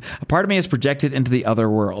is projected into the other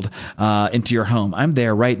world, into your home. I'm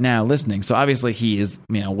there right now listening. So obviously he is,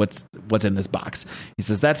 what's in this box. He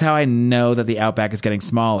says, that's how I know that the outback is getting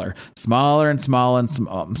smaller and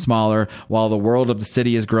smaller while the world of the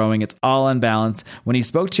city is growing. It's all unbalanced. When you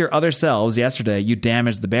spoke to your other selves yesterday, you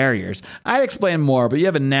damaged the barriers. I'd explain more, but you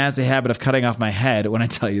have a nasty habit of cutting off my head when I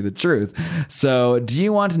tell you the truth. So do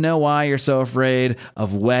you want to know why you're so afraid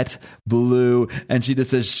of wet blue? And she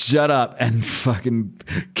just says, shut up, and fucking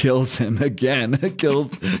kills him again. kills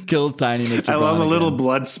tiny Mr. I love Gone a little again.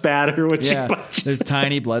 blood spatter when she punches. There's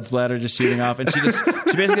tiny blood splatter just shooting off, and she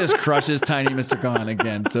basically just crushes tiny Mr. Gone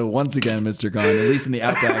again. So once again, Mr. Gone, at least in the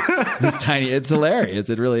outback, this tiny, it's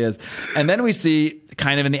hilarious. It really is. And then we see,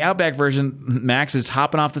 kind of in the outback version, Max is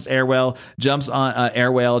hopping off this air whale, jumps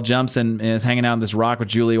and is hanging out on this rock with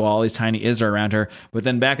Julie while all these tiny Iz are around her. But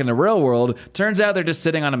then back in the real world, turns out they're just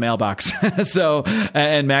sitting on a mailbox. So,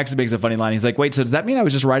 and Max makes a funny line. He's like, wait, so does that mean I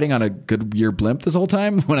was just riding on a Goodyear blimp this whole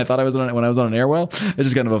time when I thought I was on an air whale? It's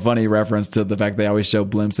just kind of a funny reference to the fact they always show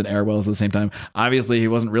blimps and air whales at the same time. Obviously, he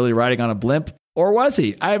wasn't really riding on a blimp. Or was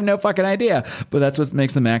he? I have no fucking idea. But that's what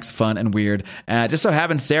makes the Max fun and weird. Just so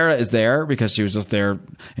happens Sarah is there because she was just there,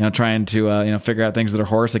 trying to figure out things with her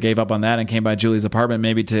horse. I gave up on that and came by Julie's apartment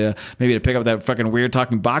maybe to pick up that fucking weird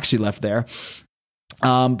talking box she left there.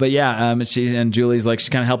 But yeah, she and Julie's like, she's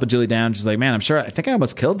kind of helping Julie down. She's like, man, I think I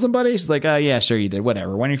almost killed somebody. She's like, yeah, sure you did.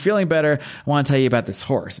 Whatever. When you're feeling better, I want to tell you about this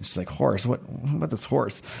horse. And she's like, horse? What about this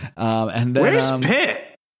horse? And then, where's Pitt?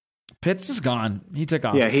 Pitt's just gone. He took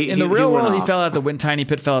off. Yeah, in the real world, he fell out the Tiny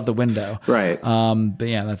Pitt fell out the window. Right. But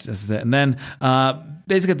yeah, that's just it. And then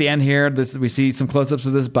basically at the end here, we see some close-ups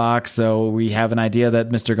of this box, so we have an idea that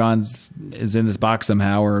Mr. Gone is in this box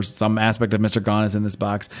somehow, or some aspect of Mr. Gone is in this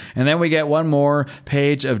box. And then we get one more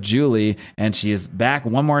page of Julie, and she is back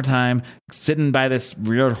one more time, sitting by this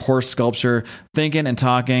real horse sculpture, thinking and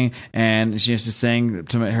talking, and she's just saying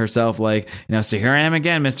to herself, like, so here I am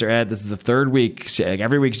again, Mr. Ed. This is the third week.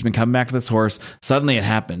 Every week she's been coming back to this horse. Suddenly it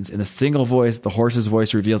happens. In a single voice, the horse's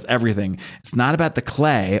voice reveals everything. It's not about the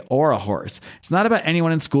clay or a horse. It's not about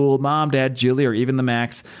anyone in school, Mom, Dad, Julie, or even the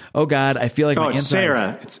Max. Oh, God, I feel like my insides...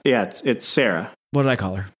 Sarah. It's Sarah. What did I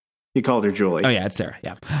call her? You called her Julie. Oh, yeah, it's Sarah.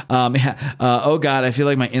 Yeah. Oh, God, I feel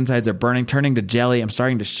like my insides are burning, turning to jelly. I'm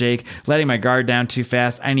starting to shake, letting my guard down too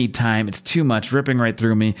fast. I need time. It's too much, ripping right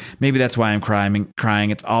through me. Maybe that's why I'm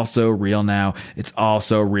crying. It's all so real now. It's all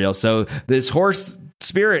so real. So this horse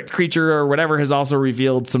spirit creature or whatever has also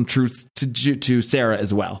revealed some truths to Sarah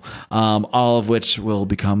as well, all of which will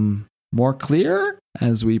become more clear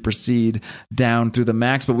as we proceed down through the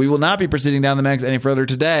Max. But we will not be proceeding down the Max any further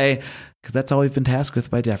today, because that's all we've been tasked with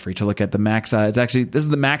by Jeffrey, to look at the Max. This is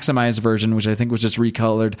the maximized version, which I think was just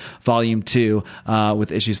recolored volume 2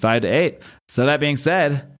 with issues 5 to 8. So that being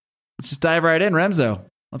said, let's just dive right in. Remzo,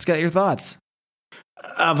 let's get your thoughts.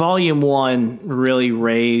 Volume 1 really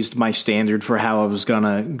raised my standard for how I was going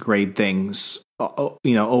to grade things,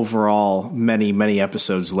 overall, many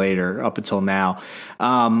episodes later up until now.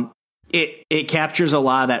 It captures a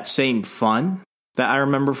lot of that same fun that I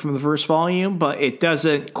remember from the first volume, but it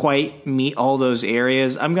doesn't quite meet all those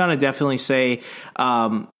areas. I'm going to definitely say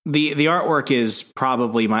the artwork is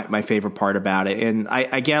probably my favorite part about it. And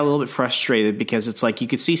I get a little bit frustrated because it's like you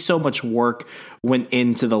could see so much work went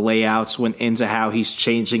into the layouts, went into how he's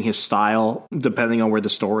changing his style depending on where the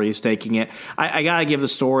story is taking it. I got to give the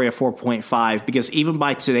story a 4.5 because even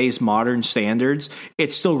by today's modern standards,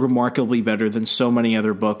 it's still remarkably better than so many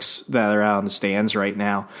other books that are out on the stands right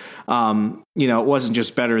now. It wasn't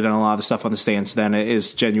just better than a lot of the stuff on the stands then. It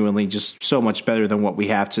is genuinely just so much better than what we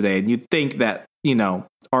have today. And you'd think that,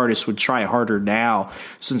 artists would try harder now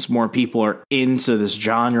since more people are into this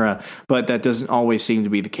genre, but that doesn't always seem to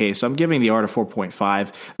be the case. So I'm giving the art a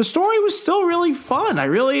 4.5. The story was still really fun. I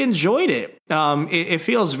really enjoyed it. It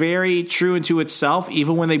feels very true into itself,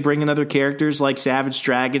 even when they bring in other characters like Savage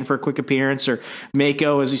Dragon for a quick appearance, or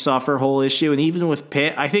Mako, as we saw for a whole issue. And even with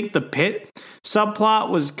Pitt, I think the Pitt subplot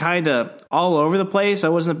was kind of all over the place. I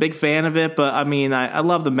wasn't a big fan of it, but I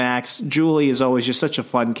love the Max. Julie is always just such a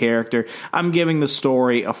fun character. I'm giving the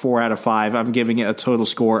story a 4 out of 5. I'm giving it a total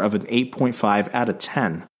score of an 8.5 out of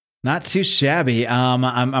 10. Not too shabby.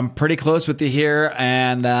 I'm pretty close with you here,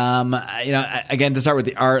 and again, to start with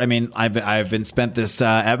the art, I've been spent this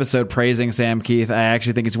episode praising Sam Keith. I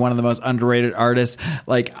actually think he's one of the most underrated artists.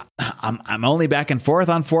 Like, I'm only back and forth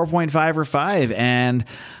on 4.5 or 5, and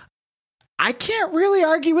I can't really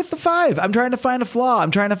argue with the 5. I'm trying to find a flaw.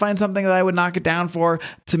 I'm trying to find something that I would knock it down for.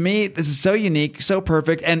 To me, this is so unique, so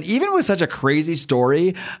perfect. And even with such a crazy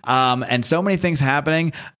story, and so many things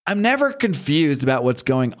happening, I'm never confused about what's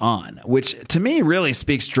going on, which to me really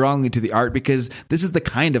speaks strongly to the art, because this is the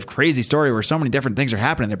kind of crazy story where so many different things are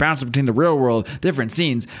happening. They're bouncing between the real world, different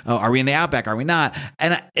scenes. Oh, are we in the Outback? Are we not?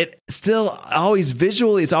 And it's always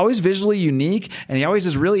visually unique. And he always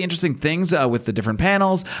does really interesting things with the different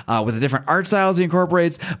panels, with the different art styles he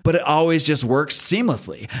incorporates, but it always just works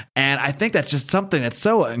seamlessly. And I think that's just something that's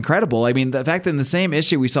so incredible. I mean, the fact that in the same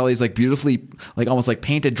issue, we saw these like beautifully, like almost like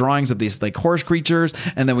painted drawings of these like horse creatures.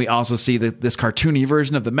 And then we also see this cartoony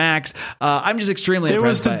version of the Max. I'm just extremely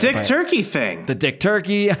impressed. There was the Dick Turkey thing. The Dick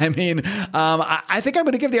Turkey. I mean, I think I'm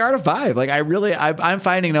going to give the art a 5. Like, I'm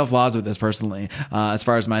finding no flaws with this personally, as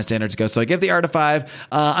far as my standards go. So I give the art a 5.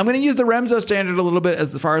 I'm going to use the Remzo standard a little bit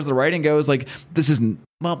as far as the writing goes. Like, this isn't,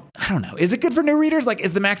 well, I don't know. Is it good for new readers? Like,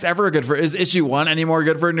 is the Max ever good for? Is issue 1 any more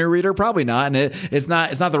good for a new reader? Probably not. And it's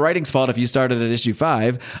not the writing's fault if you started at issue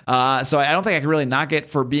 5. So I don't think I can really knock it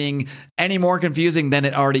for being any more confusing than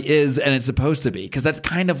it already is, and it's supposed to be, because that's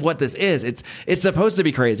kind of what this is. It's supposed to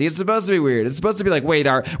be crazy. It's supposed to be weird. It's supposed to be like, wait,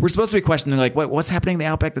 we're supposed to be questioning like, what's happening in the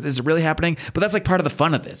Outback? Is it really happening? But that's like part of the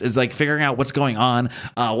fun of this, is like figuring out what's going on,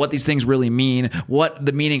 what these things really mean, what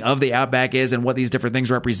the meaning of the Outback is, and what these different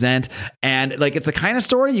things represent. And like, it's the kind of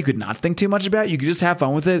story you could not think too much about. You could just have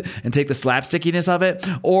fun with it and take the slapstickiness of it,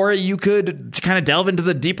 or you could kind of delve into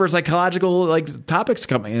the deeper psychological like topics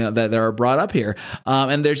that are brought up here.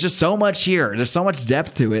 And there's just so much here. There's so much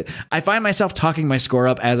depth to it. I find myself talking my score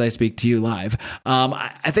up as I speak to you live.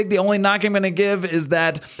 I think the only knock I'm going to give is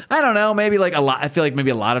that, I don't know, maybe like I feel like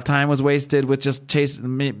maybe a lot of time was wasted with just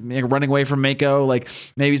running away from Mako. Like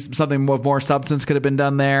maybe something with more substance could have been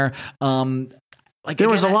done there. Like there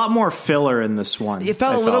was a lot more filler in this one. It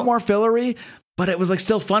felt a little more fillery, but it was like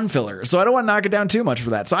still fun filler. So I don't want to knock it down too much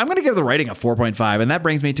for that. So I'm going to give the rating a 4.5, and that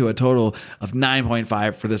brings me to a total of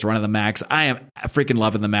 9.5 for this run of the Max. I am freaking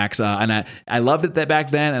loving the Max, and I loved it back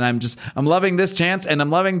then, and I'm loving this chance, and I'm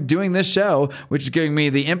loving doing this show, which is giving me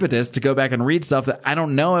the impetus to go back and read stuff that I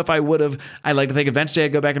don't know if I would have. I'd like to think eventually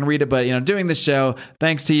I'd go back and read it, but doing this show,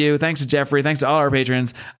 thanks to you, thanks to Jeffrey, thanks to all our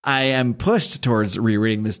patrons, I am pushed towards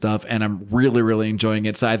rereading this stuff, and I'm really, really enjoying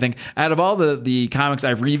it. So I think out of all the comics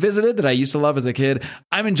I've revisited that I used to love as a kid,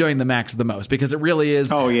 I'm enjoying the Max the most because it really is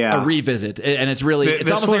a revisit, and it's really it's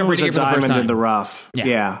almost like I'm reading it for the first time. Diamond in the rough.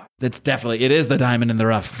 Yeah. It is the diamond in the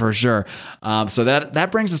rough for sure. So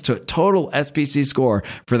that brings us to a total SPC score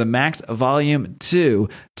for the Max Volume 2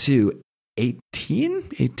 to 18.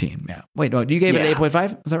 Yeah. Wait, no, you gave it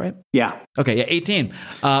 8.5? Is that right? Yeah. Okay. Yeah. 18,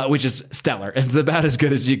 which is stellar. It's about as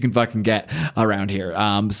good as you can fucking get around here.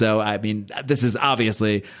 So, I mean, this is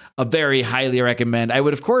obviously a very highly recommend. I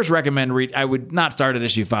would, of course, recommend I would not start at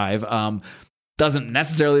issue 5. Doesn't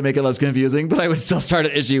necessarily make it less confusing, but I would still start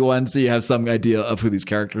at issue 1 so you have some idea of who these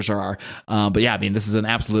characters are. But yeah, I mean, this is an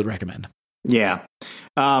absolute recommend. Yeah.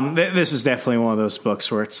 This is definitely one of those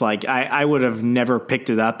books where it's like I would have never picked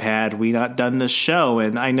it up had we not done this show.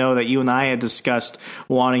 And I know that you and I had discussed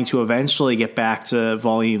wanting to eventually get back to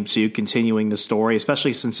Volume 2, continuing the story,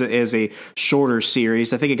 especially since it is a shorter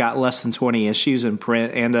series. I think it got less than 20 issues in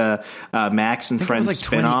print, and a Max and Friends like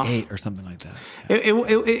spinoff. 28 or something like that.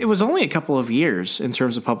 It was only a couple of years in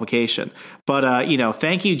terms of publication. But,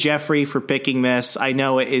 thank you, Jeffrey, for picking this. I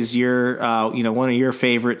know it is your, one of your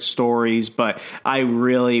favorite stories, but I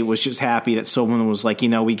really was just happy that someone was like,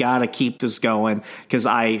 we got to keep this going, because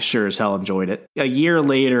I sure as hell enjoyed it. A year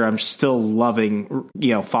later, I'm still loving,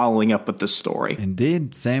 following up with this story.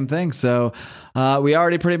 Indeed. Same thing. So we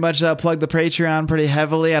already pretty much plugged the Patreon pretty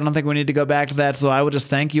heavily. I don't think we need to go back to that. So I will just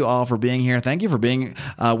thank you all for being here. Thank you for being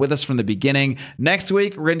with us from the beginning. Next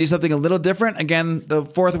week, we're going to do something a little different. Again, the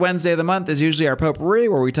fourth Wednesday of the month is usually our potpourri,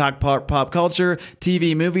 where we talk pop culture,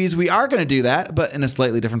 TV, movies. We are going to do that, but in a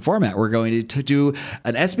slightly different format. We're going to do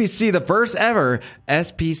an SPC, the first ever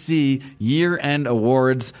SPC year-end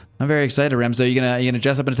awards. I'm very excited, Remso. You gonna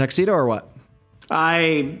dress up in a tuxedo or what?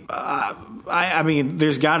 I mean,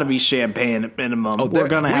 there's got to be champagne at minimum. We're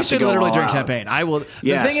gonna have to go literally all drink out. champagne. I will.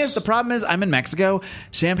 Yes. The thing is, the problem is, I'm in Mexico.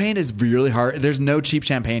 Champagne is really hard. There's no cheap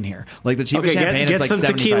champagne here. Like the cheapest champagne is like some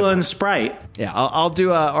 $75. tequila and Sprite. Yeah, I'll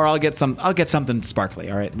do I'll get something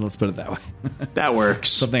sparkly. All right, let's put it that way. That works.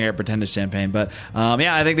 Something I pretend is champagne, but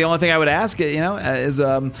I think the only thing I would ask, is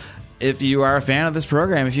if you are a fan of this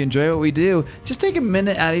program, if you enjoy what we do, just take a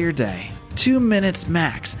minute out of your day. 2 minutes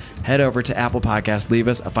max. Head over to Apple Podcasts, leave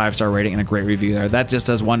us a 5-star rating and a great review there. That just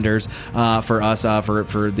does wonders for us,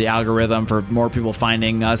 for the algorithm, for more people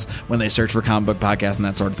finding us when they search for comic book podcasts and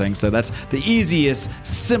that sort of thing. So that's the easiest,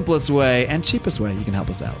 simplest way and cheapest way you can help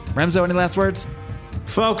us out. Remso, any last words?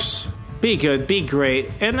 Folks, be good, be great,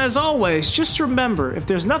 and as always, just remember, if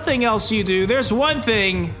there's nothing else you do, there's one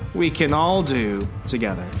thing we can all do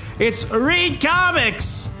together. It's read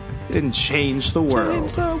comics and change the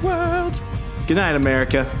world. Change the world. Good night,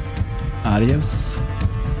 America. Adios.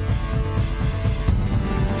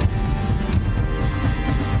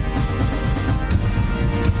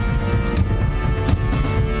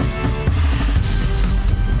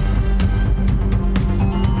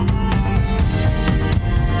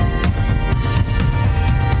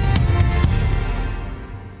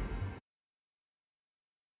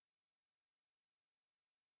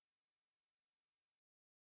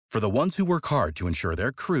 For the ones who work hard to ensure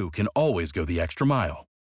their crew can always go the extra mile,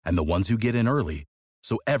 and the ones who get in early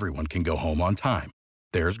so everyone can go home on time,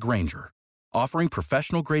 there's Grainger, offering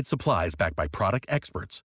professional-grade supplies backed by product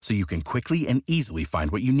experts so you can quickly and easily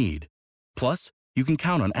find what you need. Plus, you can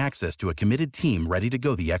count on access to a committed team ready to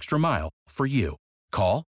go the extra mile for you.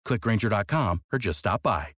 Call, click Grainger.com, or just stop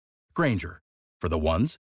by. Grainger, for the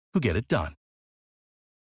ones who get it done.